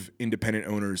give independent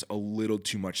owners a little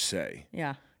too much say.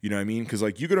 Yeah. You know what I mean? Because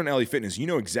like you go to an LA Fitness, you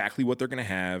know exactly what they're going to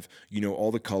have. You know all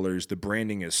the colors. The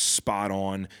branding is spot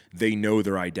on. They know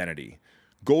their identity.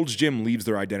 Gold's Gym leaves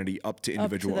their identity up to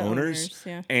individual owners.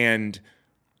 Yeah. And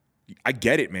I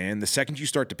get it, man. The second you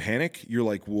start to panic, you're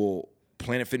like, well,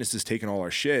 Planet Fitness is taking all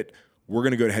our shit. We're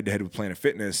going to go head to head with Planet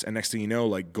Fitness. And next thing you know,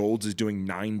 like Gold's is doing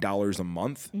 $9 a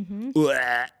month. Mm-hmm.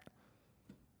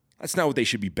 That's not what they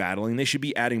should be battling. They should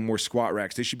be adding more squat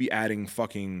racks. They should be adding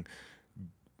fucking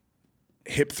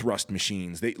hip thrust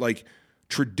machines. They like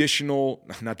traditional,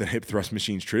 not that hip thrust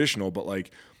machine's traditional, but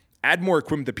like add more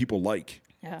equipment that people like.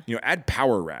 Yeah. You know, add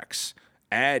power racks,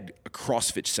 add a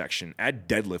CrossFit section, add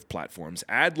deadlift platforms,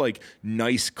 add like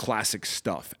nice classic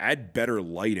stuff, add better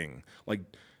lighting. Like,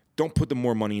 don't put the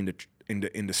more money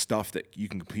into stuff that you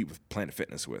can compete with Planet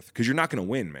Fitness with, because you're not going to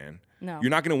win, man. No.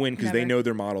 You're not going to win because they Never. know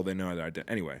their model. They know their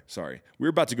identity. Anyway, sorry. We were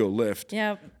about to go lift.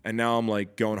 Yep. And now I'm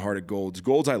like going hard at Golds.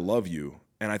 Golds, I love you.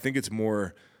 And I think it's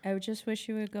more. I would just wish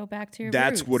you would go back to your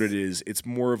That's roots. what it is. It's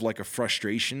more of like a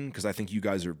frustration because I think you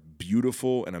guys are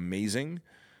beautiful and amazing.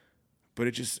 But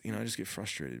it just, I just get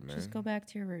frustrated, man. Just go back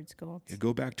to your roots, Golds. Yeah,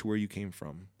 go back to where you came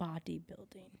from.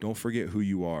 Bodybuilding. Don't forget who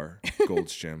you are,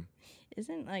 Gold's Gym.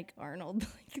 Isn't like Arnold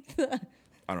like the...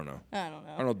 I don't know. I don't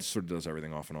know. Arnold sort of does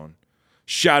everything off and on.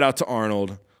 Shout out to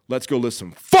Arnold. Let's go lift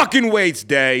some fucking weights,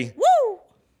 Day. Woo!